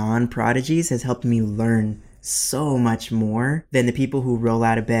these non-prodigies has helped me learn so much more than the people who roll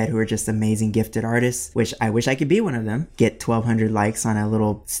out of bed who are just amazing gifted artists, which I wish I could be one of them. Get 1,200 likes on a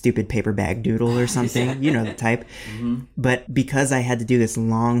little stupid paper bag doodle or something, you know the type. But because I had to do this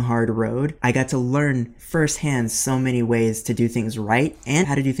long, hard road, I got to learn firsthand so many ways to do things right and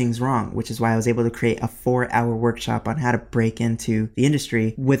how to do things wrong, which is why I was able to create a 4-hour workshop on how to break into the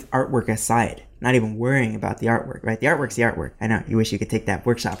industry with artwork aside. Not even worrying about the artwork, right? The artwork's the artwork. I know, you wish you could take that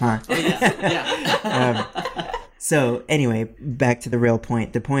workshop, huh? Yeah. So anyway, back to the real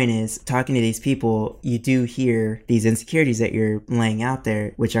point. The point is, talking to these people, you do hear these insecurities that you're laying out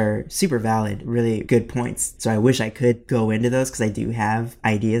there, which are super valid, really good points. So I wish I could go into those because I do have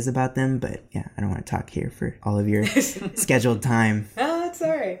ideas about them. But yeah, I don't want to talk here for all of your scheduled time. That's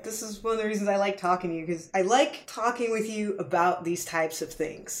all right. This is one of the reasons I like talking to you, because I like talking with you about these types of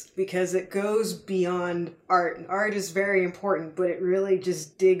things, because it goes beyond art. And art is very important, but it really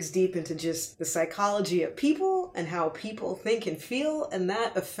just digs deep into just the psychology of people and how people think and feel, and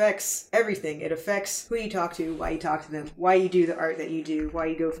that affects everything. It affects who you talk to, why you talk to them, why you do the art that you do, why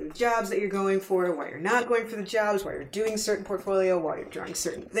you go for the jobs that you're going for, why you're not going for the jobs, why you're doing a certain portfolio, why you're drawing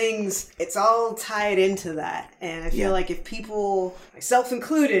certain things. It's all tied into that. And I feel like if people, myself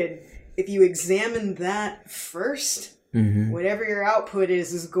included, if you examine that first, whatever your output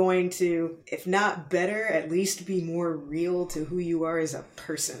is going to, if not better, at least be more real to who you are as a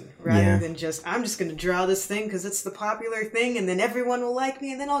person, rather than just, I'm just going to draw this thing because it's the popular thing and then everyone will like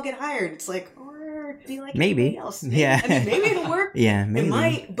me and then I'll get hired. It's like, or do you like anybody else? Yeah. I mean, maybe it'll work. Yeah, maybe. It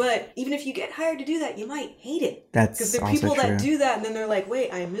might, but even if you get hired to do that, you might hate it. That's because there are people that do that and then they're like,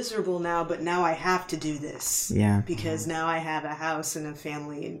 wait, I'm miserable now, but now I have to do this. Yeah. Because now I have a house and a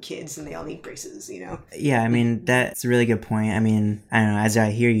family and kids and they all need braces, you know? Yeah, I mean, that's a really good point. I mean, I don't know, as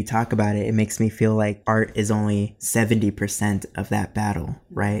I hear you talk about it, it makes me feel like art is only 70% of that battle,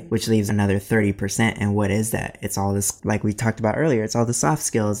 right? Which leaves another 30%. And what is that? It's all this, like we talked about earlier, it's all the soft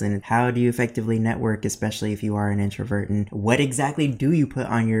skills and how do you effectively network, especially if you are an introvert, and what exactly do you put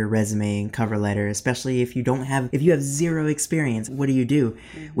on your resume and cover letter, especially if you have zero experience, what do you do?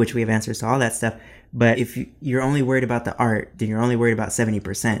 Which we have answers to all that stuff. But if you're only worried about the art, then you're only worried about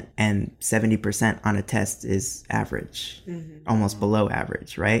 70%, and 70% on a test is average, almost below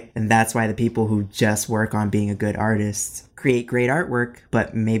average, right? And that's why the people who just work on being a good artist create great artwork,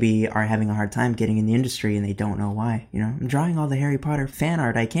 but maybe are having a hard time getting in the industry and they don't know why. You know, I'm drawing all the Harry Potter fan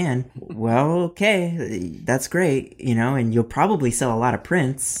art I can. Well, okay, that's great, you know, and you'll probably sell a lot of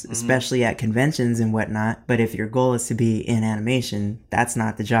prints, especially at conventions and whatnot. But if your goal is to be in animation, that's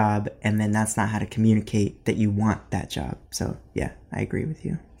not the job. And then that's not how to communicate that you want that job. So yeah, I agree with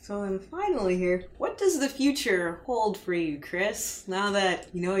you. So then finally here, what does the future hold for you, Kris? Now that,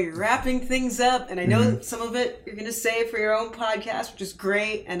 you know, you're wrapping things up, and I know some of it you're going to save for your own podcast, which is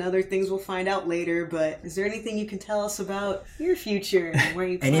great, and other things we'll find out later, but is there anything you can tell us about your future and where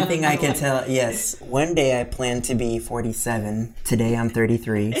you plan Anything I can tell? Yes. One day I plan to be 47. Today I'm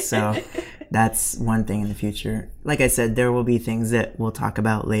 33, so that's one thing in the future. Like I said, there will be things that we'll talk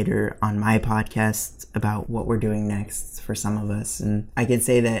about later on my podcast about what we're doing next for some of us. And I can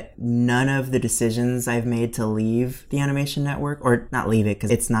say that none of the decisions I've made to leave the animation network, or not leave it because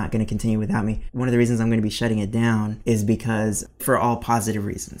it's not going to continue without me. One of the reasons I'm going to be shutting it down is because for all positive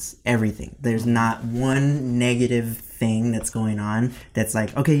reasons, everything. There's not one negative thing that's going on that's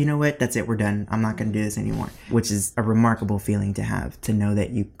like, okay, you know what? That's it. We're done. I'm not going to do this anymore, which is a remarkable feeling to have, to know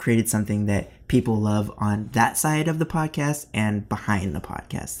that you created something that people love on that side of the podcast and behind the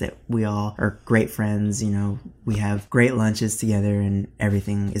podcast, that we all are great friends. You know, we have great lunches together and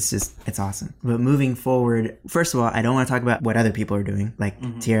everything. It's awesome. But moving forward, first of all, I don't want to talk about what other people are doing,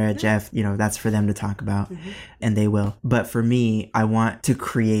 like Tierra, Jeff, you know, that's for them to talk about, and they will. But for me, I want to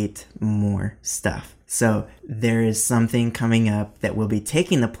create more stuff. So there is something coming up that will be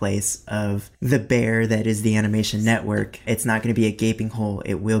taking the place of the bear that is the animation network. It's not going to be a gaping hole.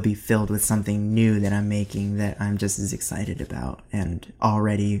 It will be filled with something something new that I'm making that I'm just as excited about and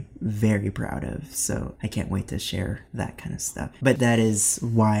already very proud of. So I can't wait to share that kind of stuff. But that is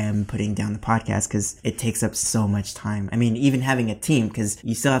why I'm putting down the podcast, because it takes up so much time. I mean, even having a team, because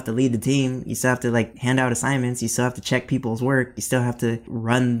you still have to lead the team, you still have to like hand out assignments, you still have to check people's work, you still have to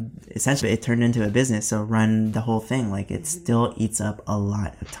run, essentially it turned into a business, so run the whole thing. Like it still eats up a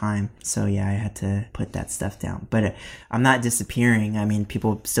lot of time. So yeah, I had to put that stuff down. But I'm not disappearing. I mean,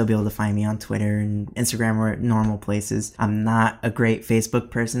 people still be able to find me on Twitter and Instagram or normal places. I'm not a great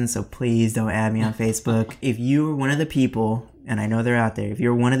Facebook person, so please don't add me on Facebook. If you were one of the people, and I know they're out there, if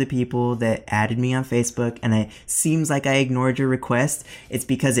you're one of the people that added me on Facebook and it seems like I ignored your request, it's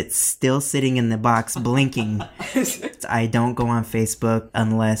because it's still sitting in the box blinking. I don't go on Facebook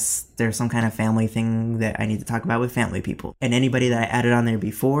unless there's some kind of family thing that I need to talk about with family people. And anybody that I added on there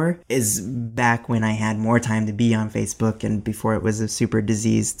before is back when I had more time to be on Facebook and before it was a super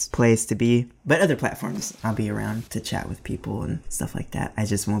diseased place to be. But other platforms, I'll be around to chat with people and stuff like that. I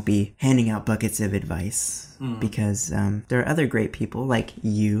just won't be handing out buckets of advice because there are other great people like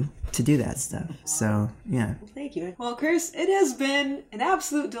you to do that stuff. So, yeah. Well, thank you. Well, Kris, it has been an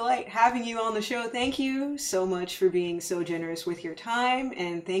absolute delight having you on the show. Thank you so much for being so generous with your time,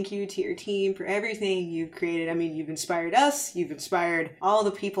 and thank you to your team for everything you've created. I mean, you've inspired us, you've inspired all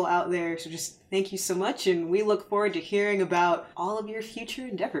the people out there, so just thank you so much, and we look forward to hearing about all of your future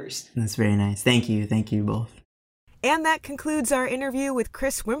endeavors. That's very nice. Thank you. Thank you both. And that concludes our interview with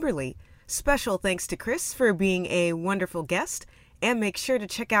Kris Wimberly. Special thanks to Kris for being a wonderful guest, and make sure to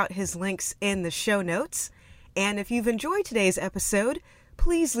check out his links in the show notes. And if you've enjoyed today's episode,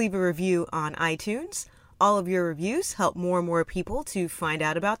 please leave a review on iTunes. All of your reviews help more and more people to find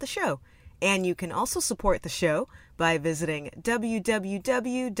out about the show. And you can also support the show by visiting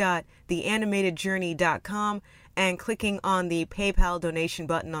www.theanimatedjourney.com and clicking on the PayPal donation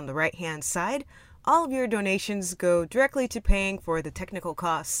button on the right-hand side. All of your donations go directly to paying for the technical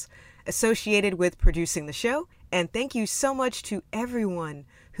costs associated with producing the show. And thank you so much to everyone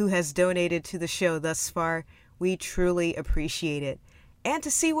who has donated to the show thus far. We truly appreciate it. And to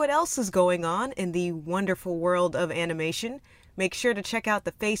see what else is going on in the wonderful world of animation, make sure to check out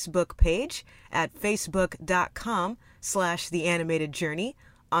the Facebook page at facebook.com/theanimatedjourney.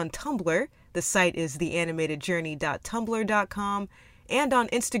 On Tumblr, the site is theanimatedjourney.tumblr.com. And on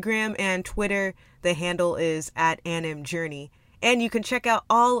Instagram and Twitter, the handle is @animjourney. And you can check out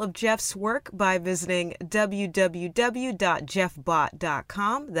all of Jeff's work by visiting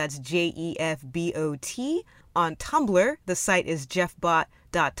www.jeffbot.com. That's JEFBOT. On Tumblr, the site is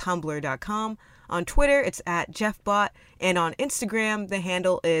jeffbot.tumblr.com. On Twitter, it's @jeffbot. And on Instagram, the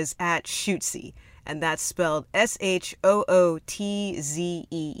handle is @shootzee. And that's spelled SHOOTZEE.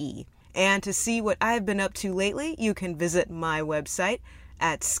 And to see what I've been up to lately, you can visit my website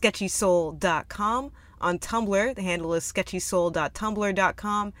at sketchysoul.com. On Tumblr, the handle is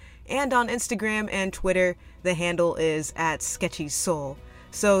sketchysoul.tumblr.com, and on Instagram and Twitter, the handle is @sketchysoul.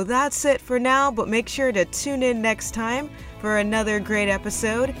 So that's it for now, but make sure to tune in next time for another great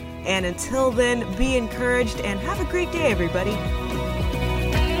episode, and until then, be encouraged and have a great day, everybody.